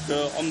the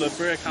loco on the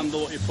brake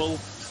handle that you pull.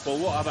 But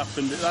what had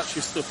happened, it's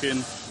actually stuck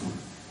in.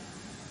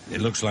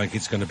 It looks like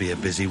it's going to be a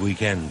busy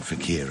weekend for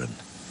Kieran.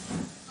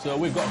 So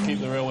we've got to keep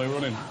the railway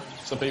running,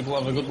 so people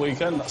have a good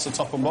weekend. That's the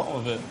top and bottom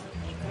of it.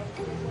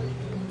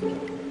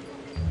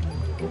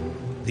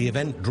 The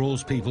event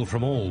draws people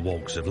from all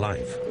walks of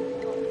life.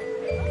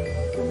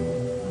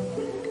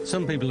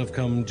 Some people have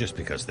come just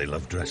because they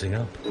love dressing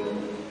up.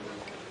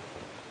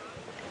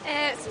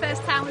 It's the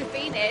first time we've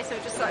been here, so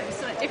we just thought it was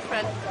something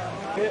different.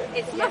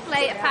 It's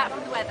lovely, apart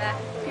from the weather.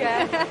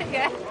 Yeah.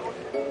 Yeah.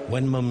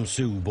 When Mum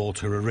Sue bought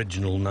her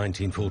original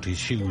 1940s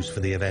shoes for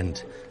the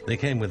event, they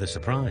came with a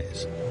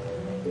surprise.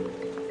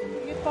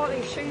 You bought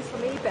these shoes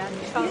from eBay and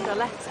you found a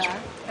letter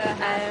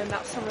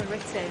that someone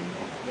written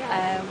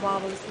while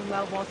I was in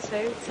World War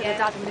II to the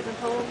dad in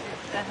Liverpool.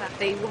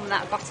 The woman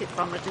that I got it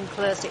from had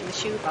enclosed it in the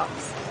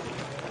shoebox.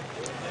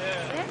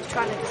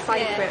 Trying to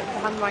decipher it, the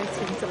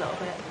handwriting's a little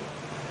bit.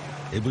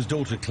 It was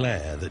daughter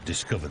Claire that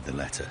discovered the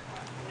letter.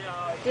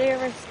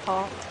 Dearest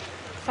Pop,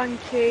 thank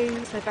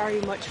you so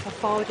very much for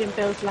forwarding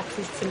Bill's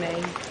letters to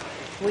me.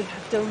 We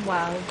have done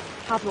well,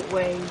 haven't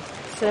we?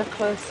 So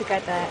close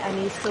together, and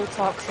he still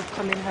talks of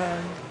coming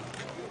home.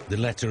 The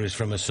letter is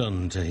from a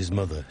son to his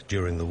mother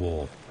during the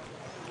war.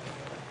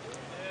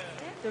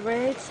 The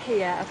raids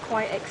here are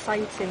quite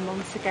exciting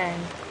once again,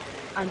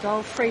 and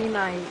all 3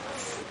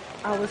 nights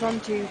I was on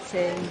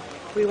duty.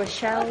 We were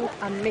shelled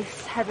and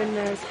missed heaven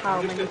knows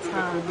how many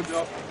times.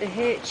 The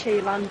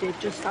HE landed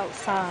just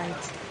outside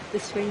the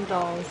swing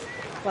doors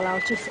while I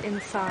was just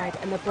inside,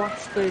 and the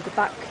blast blew the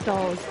back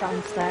doors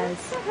downstairs.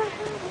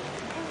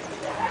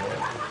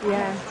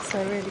 Yeah,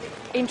 so really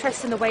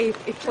interesting the way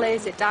he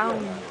plays it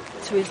down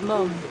to his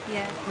mum.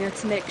 Yeah. You know,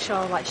 to make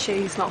sure like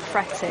she's not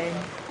fretting.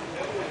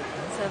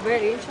 So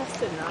really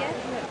interesting that.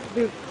 Yeah.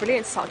 It'd be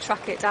brilliant to sort of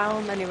track it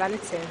down, any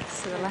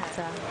relatives to the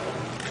letter.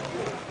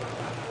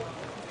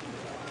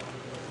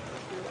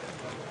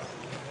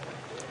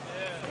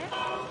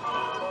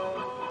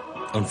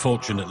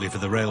 Unfortunately for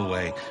the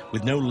railway,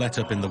 with no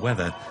let-up in the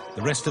weather,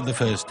 the rest of the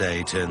first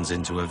day turns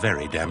into a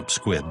very damp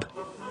squib.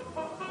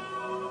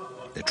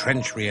 The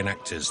trench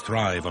reenactors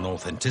thrive on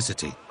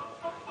authenticity.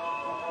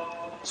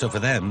 So for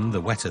them, the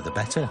wetter the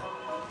better.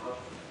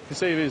 You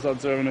see these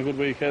lads are having a good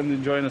weekend,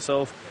 enjoying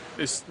themselves.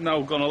 It's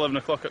now gone 11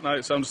 o'clock at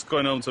night, so I'm just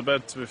going home to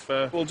bed, to be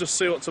fair. We'll just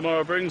see what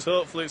tomorrow brings.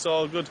 Hopefully it's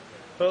all good.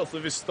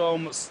 Hopefully this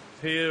storm that's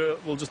here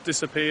will just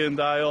disappear and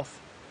die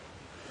off.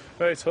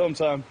 Right, it's home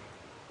time.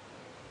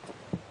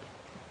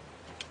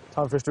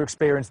 Time for us to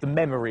experience the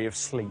memory of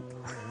sleep.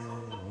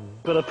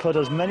 Got to put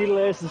as many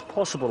layers as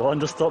possible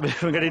on to stop me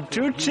from getting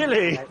too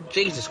chilly.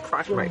 Jesus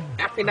Christ, mate.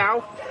 Happy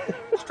now?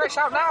 stretch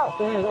out now.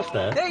 Yeah, that's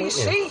there. There, you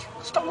see?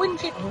 Stop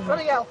whinging.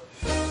 Bloody hell.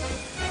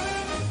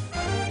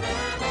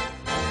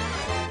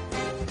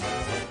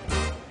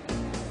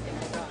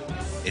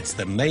 It's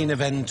the main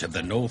event of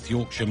the North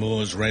Yorkshire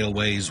Moors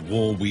Railway's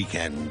War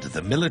Weekend,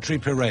 the military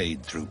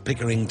parade through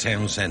Pickering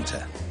Town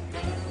Centre.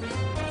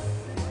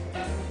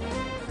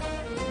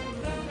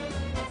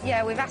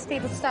 Yeah, we've asked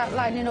people to start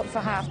lining up for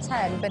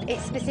 10:30, but it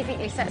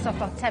specifically sets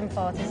off at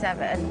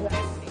 10:47.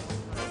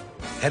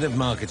 Head of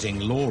Marketing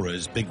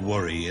Laura's big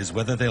worry is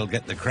whether they'll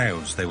get the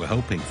crowds they were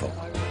hoping for.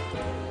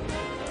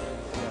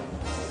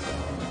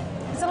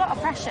 There's a lot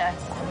of pressure.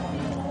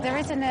 There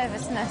is a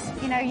nervousness.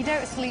 You know, you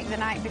don't sleep the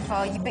night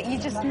before, but you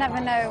just never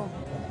know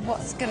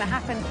what's going to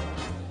happen.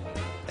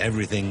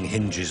 Everything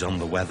hinges on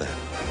the weather.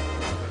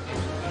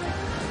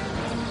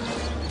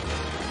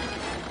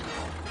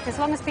 As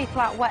long as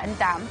people aren't wet and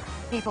damp,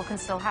 people can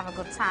still have a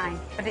good time.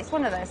 But it's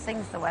one of those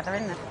things, the weather,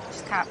 isn't it? You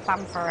just can't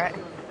plan for it.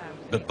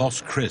 But boss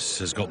Chris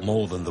has got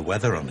more than the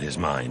weather on his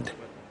mind.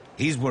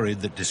 He's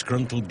worried that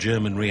disgruntled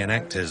German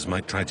reenactors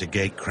might try to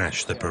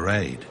gate-crash the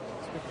parade.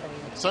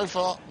 So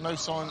far, no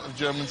sign of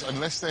Germans,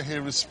 unless they're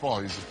here as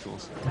spies, of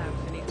course.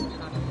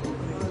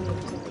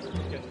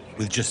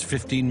 With just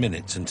 15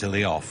 minutes until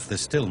the off,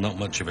 there's still not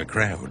much of a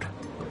crowd.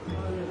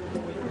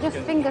 Just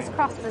fingers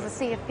crossed there's a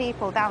sea of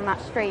people down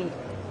that street.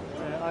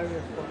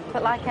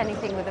 But like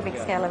anything with a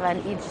big-scale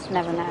event, you just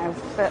never know.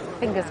 But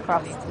fingers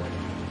crossed.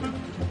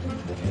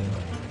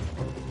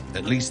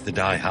 At least the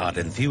die-hard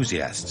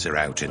enthusiasts are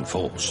out in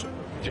force.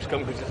 Just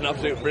come because it's an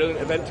absolute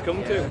brilliant event to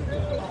come to.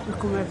 We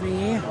come every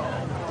year.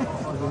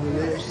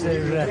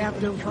 We have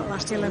done for the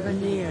last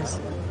 11 years.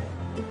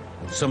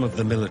 Some of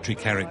the military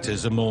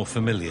characters are more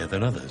familiar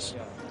than others.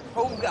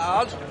 Home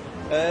Guard,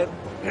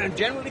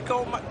 generally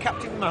called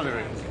Captain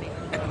Mannering,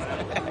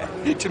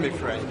 to me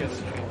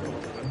friends.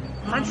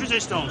 French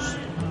Resistance.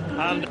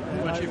 And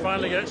when she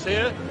finally gets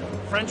here,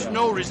 French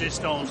No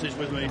Resistance is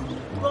with me.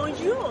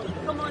 Bonjour,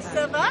 comment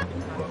ça va?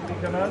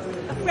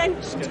 A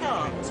French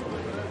tart.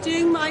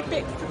 Doing my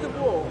bit for the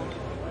war.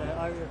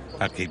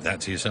 I'd keep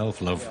that to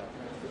yourself, love.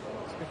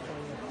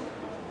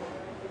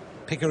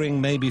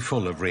 Pickering may be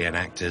full of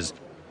reenactors,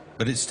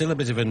 but it's still a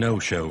bit of a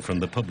no-show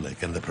from the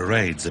public, and the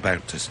parade's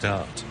about to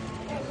start.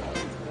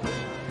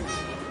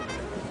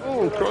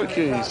 Oh,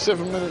 crikey,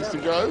 7 minutes to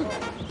go.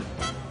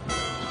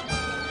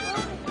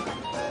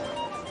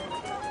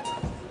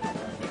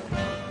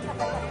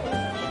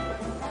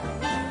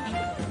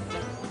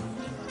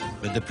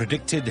 But the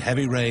predicted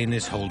heavy rain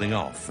is holding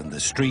off, and the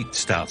street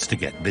starts to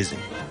get busy.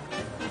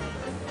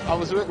 I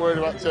was a bit worried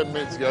about 10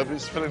 minutes ago, but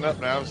it's filling up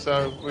now,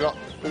 so we got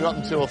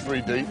them 2 or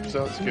 3 deep,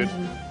 so it's good.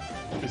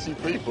 You see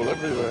people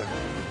everywhere.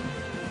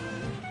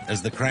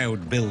 As the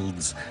crowd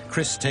builds,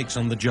 Chris takes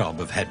on the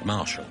job of head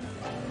marshal.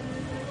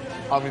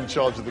 I'm in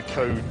charge of the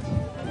cone.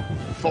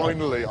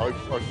 Finally,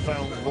 I've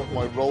found what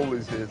my role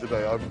is here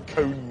today. I'm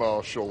cone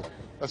marshal.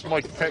 That's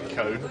my pet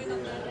cone.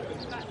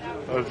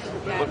 What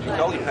do you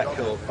call your pet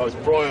cone? Oh, it's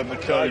Brian the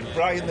cone.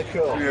 Brian the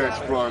cone? Yeah,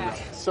 it's Brian.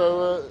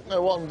 So,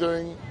 no, what I'm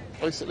doing,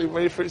 basically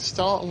ready for it to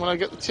start, and when I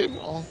get the tip,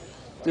 I'll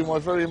do my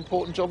very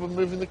important job of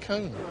moving the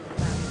cone.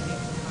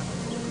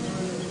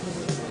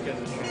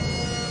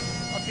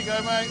 Off you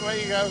go, mate. Where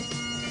you go?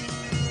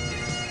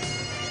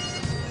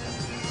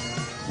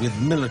 With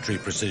military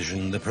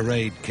precision, the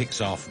parade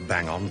kicks off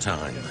bang on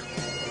time.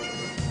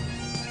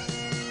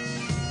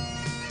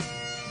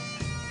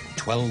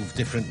 12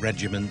 different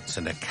regiments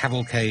and a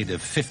cavalcade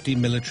of 50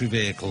 military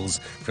vehicles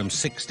from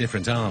 6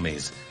 different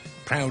armies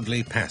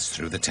proudly pass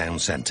through the town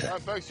centre.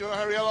 Right, folks, you want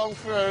to hurry along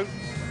through?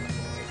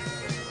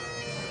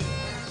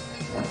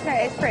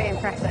 Okay, it's pretty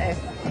impressive.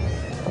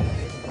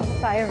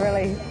 Sigh of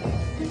relief.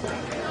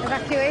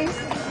 Evacuees.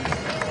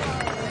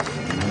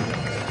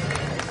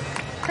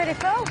 Pretty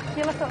full.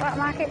 You look at that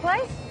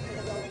marketplace.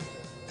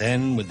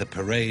 Then, with the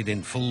parade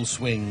in full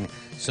swing,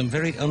 some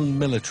very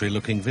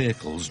unmilitary-looking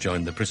vehicles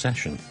join the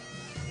procession.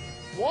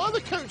 Why are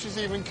the coaches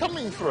even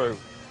coming through?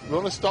 We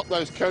want to stop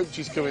those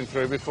coaches coming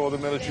through before the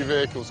military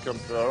vehicles come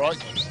through, all right?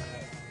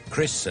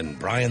 Chris and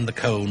Brian the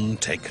Cone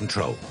take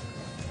control.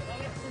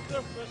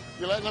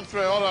 You're letting them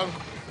through, hold on.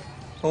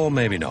 Or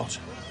maybe not.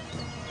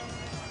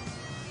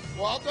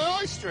 What, the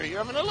High Street?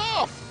 You're having a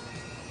laugh?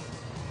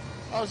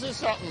 How's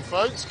this happened,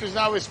 folks? Because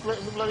now we're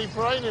splitting the bloody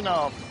parade in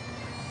half.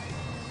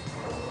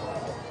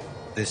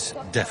 This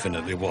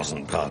definitely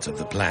wasn't part of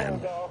the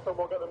plan.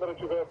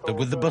 But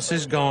with the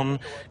buses gone,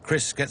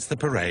 Chris gets the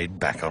parade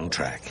back on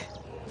track.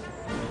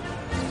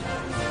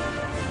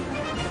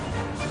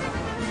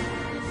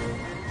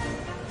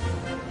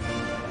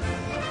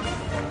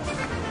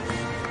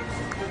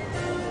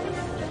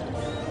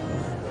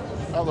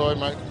 Out the way,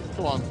 mate.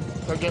 Come on.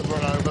 Don't get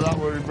run over. That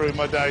would ruin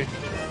my day.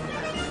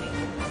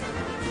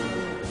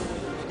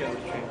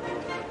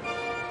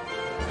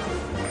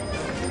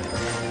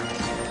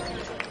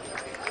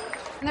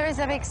 There is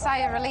a big sigh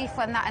of relief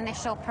when that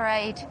initial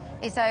parade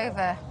is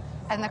over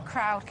and the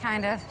crowd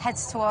kind of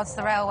heads towards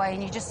the railway,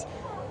 and you're just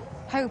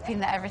hoping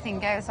that everything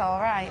goes all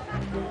right.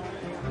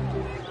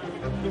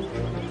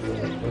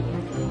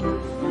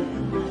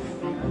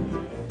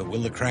 But will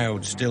the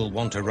crowd still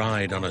want to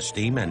ride on a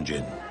steam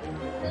engine?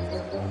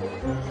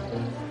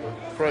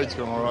 Parade's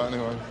going all right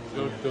anyway.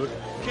 Good, good.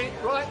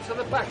 Keep right to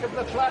the back of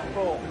the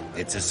platform.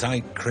 It's a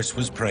sight Chris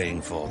was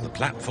praying for. The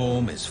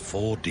platform is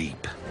 4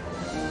 deep.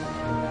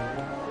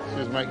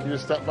 Excuse me, can you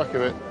just step back a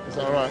bit? Is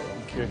that all right?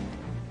 Thank you.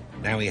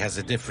 Now he has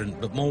a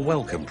different but more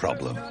welcome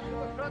problem.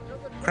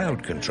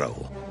 Crowd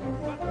control.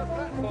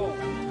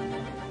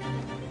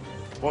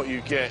 What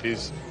you get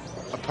is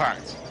a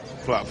packed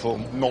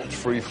platform, not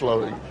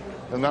free-flowing,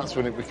 and that's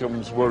when it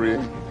becomes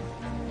worrying.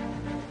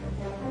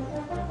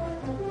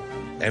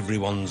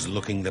 Everyone's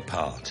looking the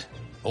part.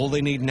 All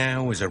they need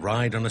now is a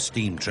ride on a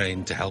steam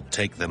train to help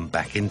take them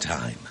back in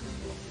time.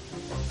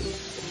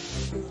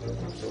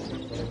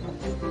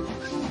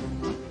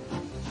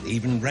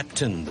 Even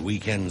Repton, the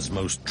weekend's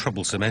most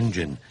troublesome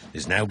engine,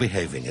 is now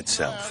behaving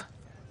itself.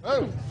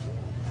 Oh,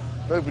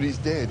 nobody's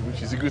dead,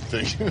 which is a good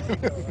thing.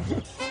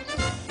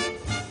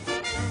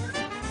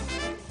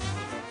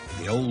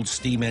 The old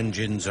steam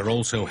engines are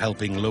also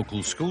helping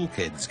local school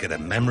kids get a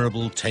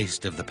memorable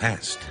taste of the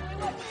past.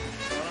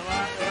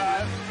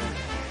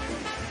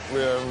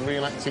 We're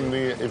reenacting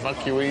the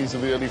evacuees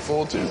of the early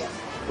 40s,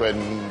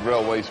 when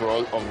railways were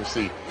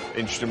obviously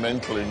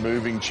instrumental in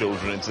moving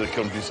children into the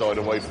countryside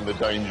away from the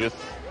danger.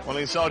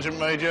 Morning, Sergeant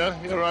Major.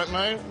 You all right,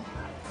 mate?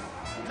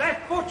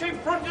 Left foot in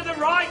front of the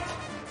right.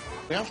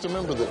 You have to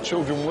remember that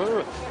children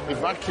were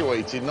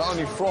evacuated not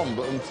only from,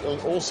 but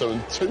also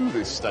to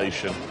this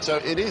station. So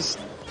it is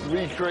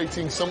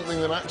recreating something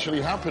that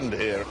actually happened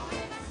here.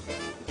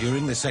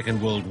 During the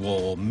Second World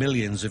War,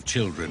 millions of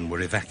children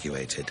were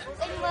evacuated.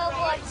 In World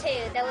War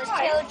II, there was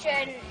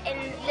children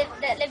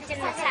that lived in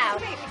the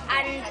town,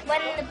 and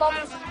when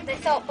they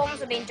thought bombs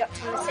were being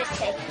dropped on the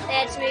city, they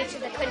had to move to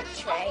the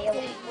country, and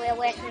we were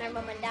away from their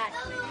mum and dad.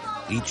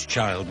 Each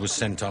child was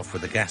sent off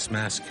with a gas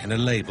mask and a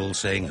label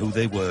saying who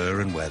they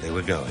were and where they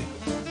were going.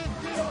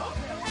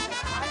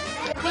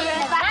 We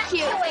were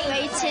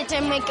evacuated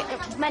and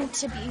we're meant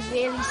to be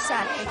really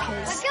sad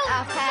because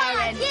our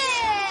parents,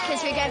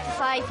 because we're going for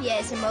 5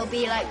 years and we'll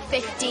be like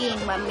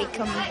 15 when we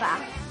come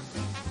back.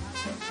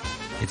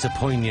 It's a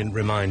poignant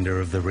reminder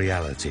of the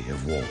reality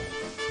of war.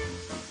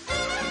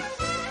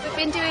 We've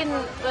been doing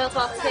World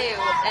War II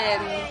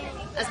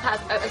as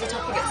a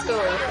topic at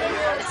school.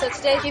 So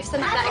today gives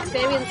them that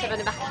experience of an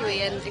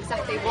evacuee and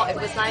exactly what it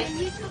was like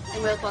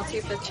in World War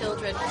II for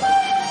children.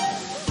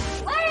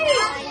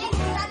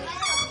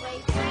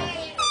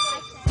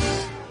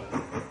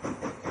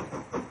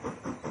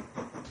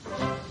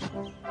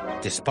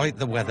 Despite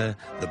the weather,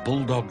 the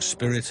bulldog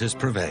spirit has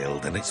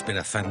prevailed and it's been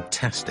a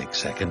fantastic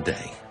second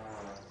day.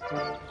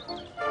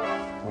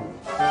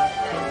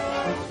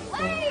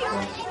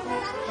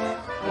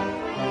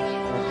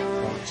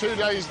 Two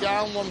days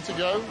down, 1 to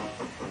go.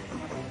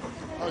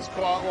 Nice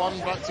quiet one,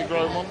 back to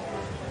Gromont.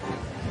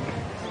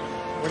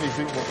 When you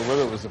think what the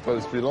weather was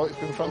supposed to be like, it's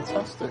been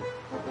fantastic.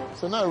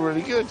 So no,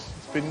 really good.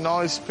 It's been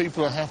nice,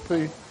 people are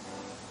happy,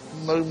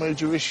 no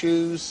major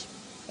issues,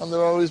 and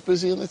they're always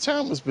busy and the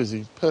town was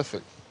busy.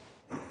 Perfect.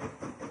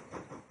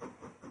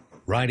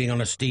 Riding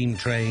on a steam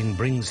train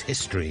brings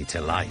history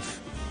to life.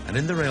 And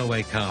in the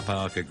railway car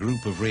park, a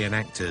group of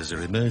reenactors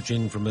are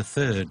emerging from a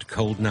third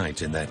cold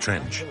night in their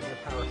trench.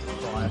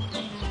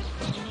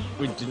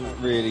 We didn't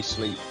really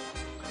sleep.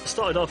 It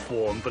started off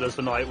warm, but as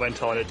the night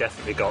went on, it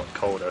definitely got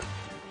colder.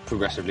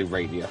 Progressively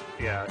rainier.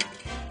 Yeah.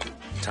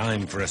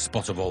 Time for a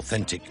spot of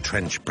authentic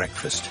trench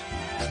breakfast.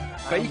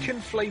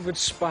 Bacon-flavoured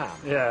spam.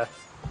 Yeah.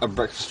 A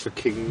breakfast for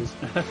kings.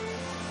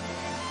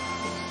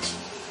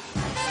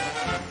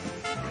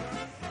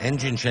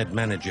 Engine shed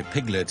manager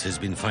Piglet has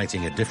been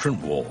fighting a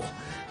different war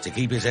to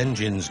keep his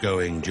engines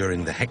going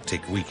during the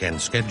hectic weekend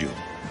schedule.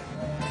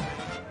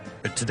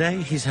 But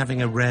today he's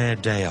having a rare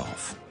day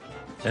off,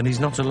 and he's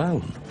not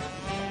alone.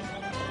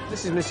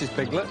 This is Mrs.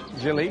 Piglet,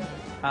 Jilly,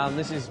 and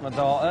this is my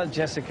daughter,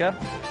 Jessica.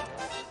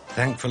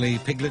 Thankfully,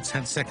 Piglet's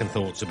had second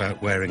thoughts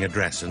about wearing a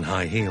dress and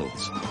high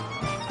heels.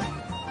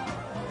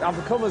 I've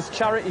become as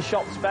charity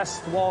shop's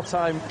best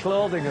wartime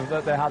clothing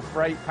that they had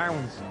for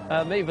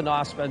 £8. Even though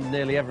I spend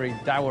nearly every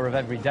hour of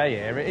every day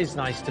here, it is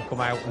nice to come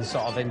out and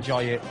sort of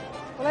enjoy it.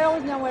 Well, I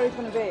always know where he's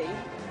going to be.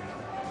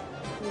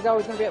 He's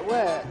always going to be at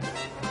work.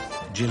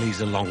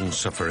 Jilly's a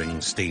long-suffering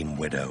steam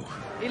widow.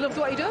 He loves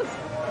what he does.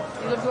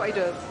 He loves what he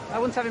does. I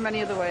wouldn't have him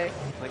any other way.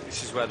 I think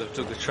this is where they've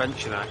dug the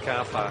trench in our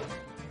car park.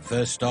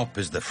 First stop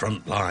is the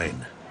front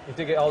line. You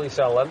dig it all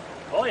yourself, then?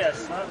 Oh,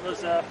 yes. That was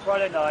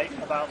Friday night,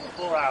 about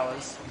 4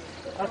 hours.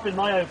 That's been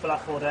my home for the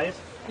last 4 days.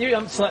 You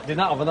haven't slept in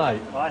that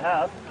overnight? I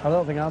have. I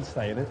don't think I'd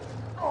stay in it.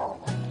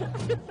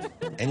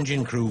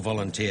 Engine crew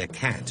volunteer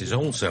Kat is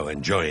also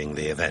enjoying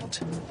the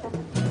event.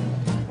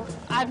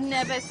 I've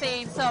never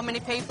seen so many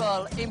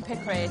people in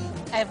Pickering,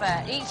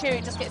 ever. Each year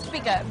it just gets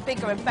bigger and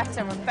bigger and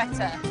better and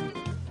better.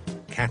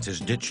 Kat has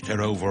ditched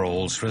her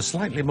overalls for a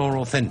slightly more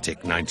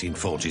authentic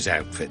 1940s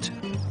outfit.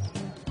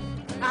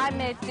 I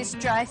made this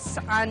dress,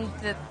 and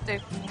the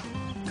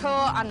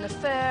coat and the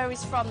fur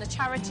is from the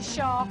charity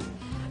shop.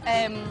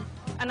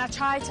 And and I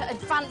try to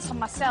advance on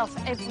myself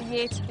every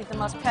year to be the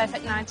most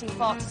perfect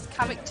 1940s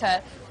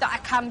character that I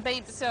can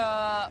be.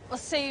 So we'll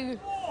see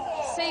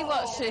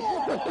what she...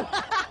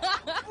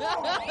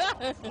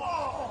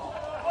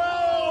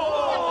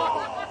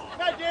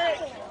 Magic!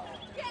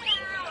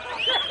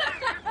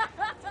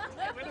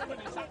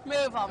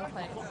 Move on,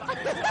 please.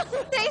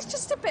 It's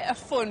just a bit of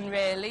fun,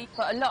 really.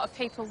 But a lot of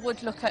people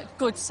would look at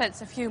good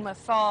sense of humour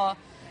for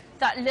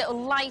that little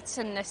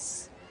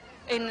lightness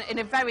in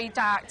a very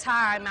dark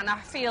time, and I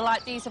feel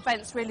like these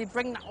events really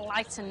bring that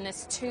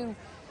lightness to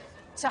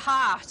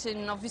heart.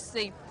 And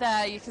obviously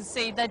there you can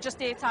see they're just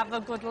here to have a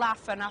good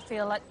laugh, and I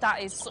feel like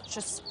that is such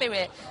a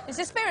spirit. It's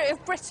the spirit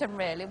of Britain,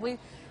 really. We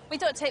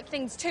don't take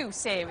things too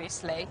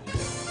seriously.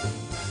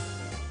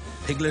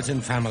 Piglet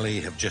and family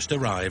have just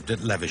arrived at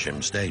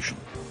Levisham Station.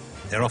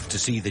 They're off to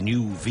see the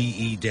new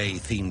VE Day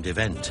themed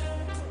event.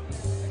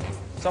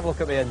 Let's have a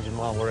look at the engine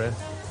while we're here.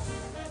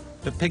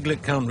 But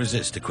Piglet can't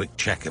resist a quick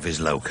check of his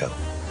loco.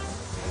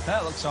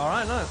 That looks all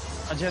right, no?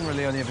 I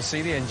generally only ever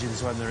see the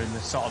engines when they're in the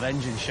sort of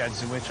engine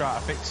sheds and we're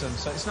trying to fix them,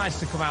 so it's nice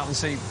to come out and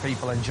see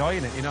people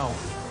enjoying it, you know.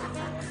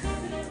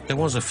 There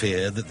was a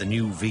fear that the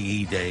new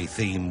VE Day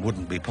theme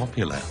wouldn't be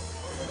popular,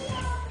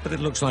 but it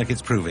looks like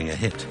it's proving a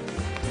hit.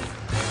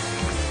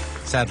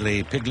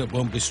 Sadly, Piglet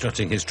won't be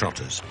strutting his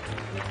trotters.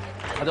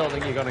 I don't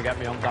think you're going to get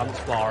me on dance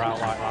floor out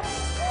like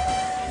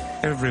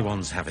that.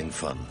 Everyone's having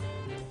fun.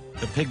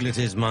 But Piglet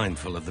is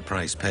mindful of the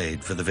price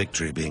paid for the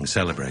victory being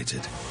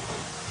celebrated.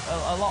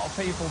 A lot of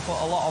people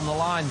put a lot on the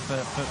line for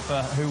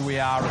who we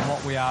are and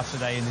what we are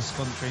today in this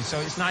country, so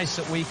it's nice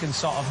that we can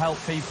sort of help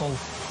people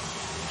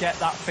get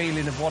that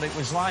feeling of what it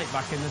was like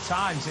back in the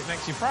times. It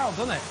makes you proud,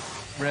 doesn't it?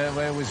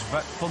 Railway was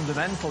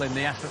fundamental in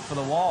the effort for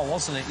the war,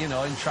 wasn't it? You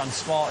know, in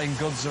transporting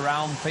goods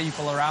around,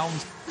 people around.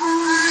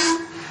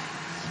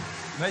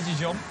 Made you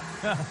jump.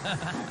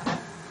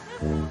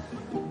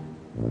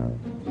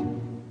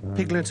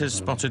 Piglet has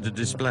spotted a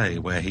display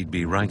where he'd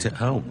be right at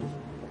home.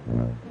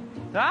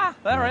 Ah,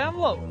 there I am,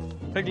 look.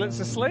 Piglet's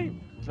asleep.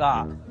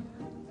 Ah.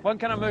 When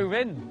can I move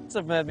in?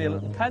 They've made me a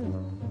little pen.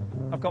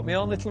 I've got my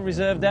own little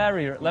reserved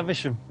area at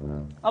Levisham.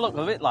 I look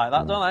a bit like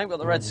that, don't I? I ain't got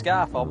the red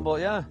scarf on,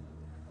 but yeah.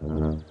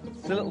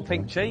 It's the little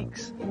pink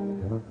cheeks.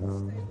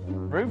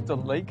 Roof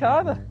doesn't leak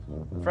either.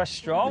 Fresh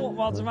straw, what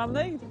more does a man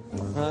need?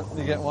 Right,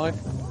 you get wife.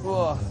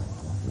 Whoa.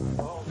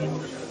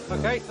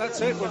 OK,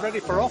 that's it, we're ready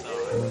for off.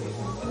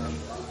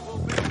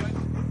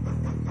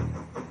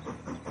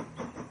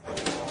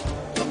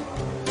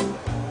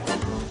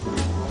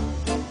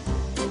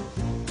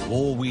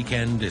 War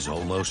weekend is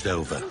almost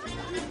over.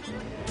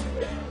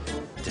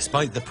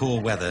 Despite the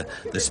poor weather,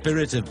 the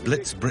spirit of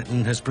Blitz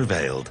Britain has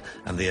prevailed,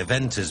 and the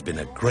event has been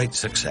a great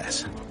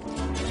success.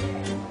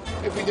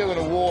 If we go on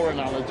a war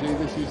analogy,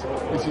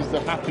 this is the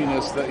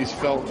happiness that is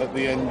felt at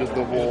the end of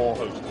the war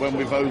when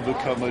we've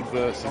overcome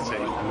adversity.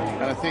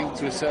 And I think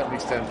to a certain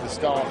extent the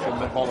staff and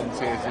the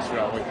volunteers this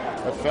railway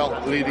have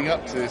felt leading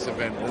up to this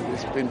event that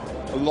there's been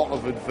a lot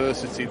of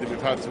adversity that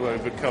we've had to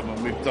overcome,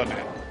 and we've done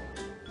it.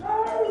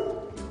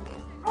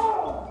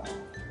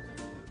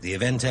 The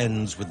event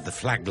ends with the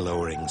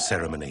flag-lowering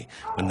ceremony,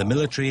 when the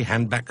military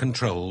hand back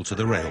control to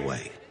the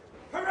railway.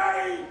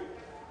 Parade!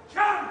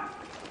 Jump!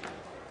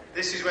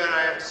 This is where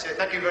I have to say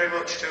thank you very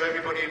much to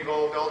everybody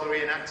involved, all the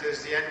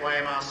reenactors, the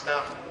NYMR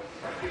staff.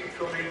 Thank you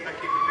for coming,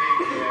 thank you for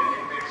being here.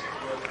 It makes it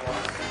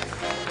worthwhile.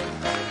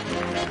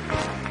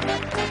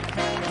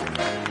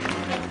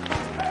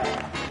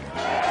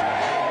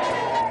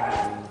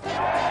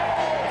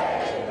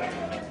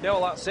 Yeah,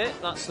 well, that's it.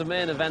 That's the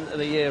main event of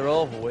the year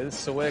over with,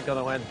 so we're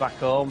going to head back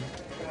home.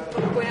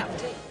 We're going to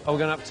have tea. Oh, we're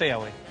going to have tea,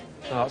 are we?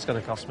 Oh, that's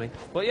going to cost me.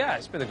 But yeah,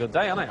 it's been a good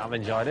day, hasn't it? I've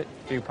enjoyed it.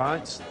 A few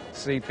pints,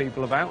 see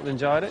people about and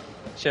enjoyed it.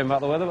 Shame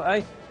about the weather, but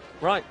hey.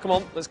 Right, come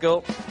on, let's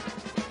go.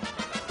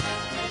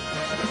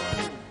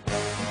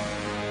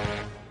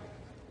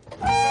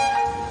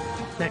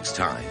 Next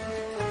time,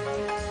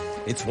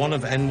 it's one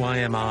of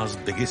NYMR's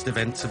biggest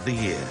events of the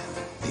year,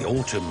 the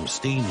Autumn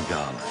Steam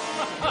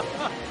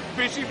Gala.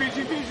 Busy,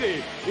 busy,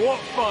 busy. What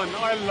fun,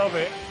 I love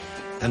it.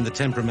 And the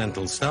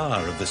temperamental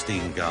star of the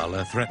Steam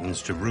Gala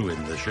threatens to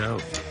ruin the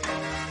show.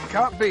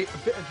 Can't beat a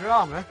bit of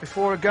drama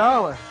before a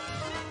gala.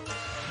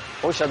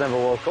 I wish I never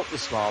woke up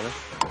this morning.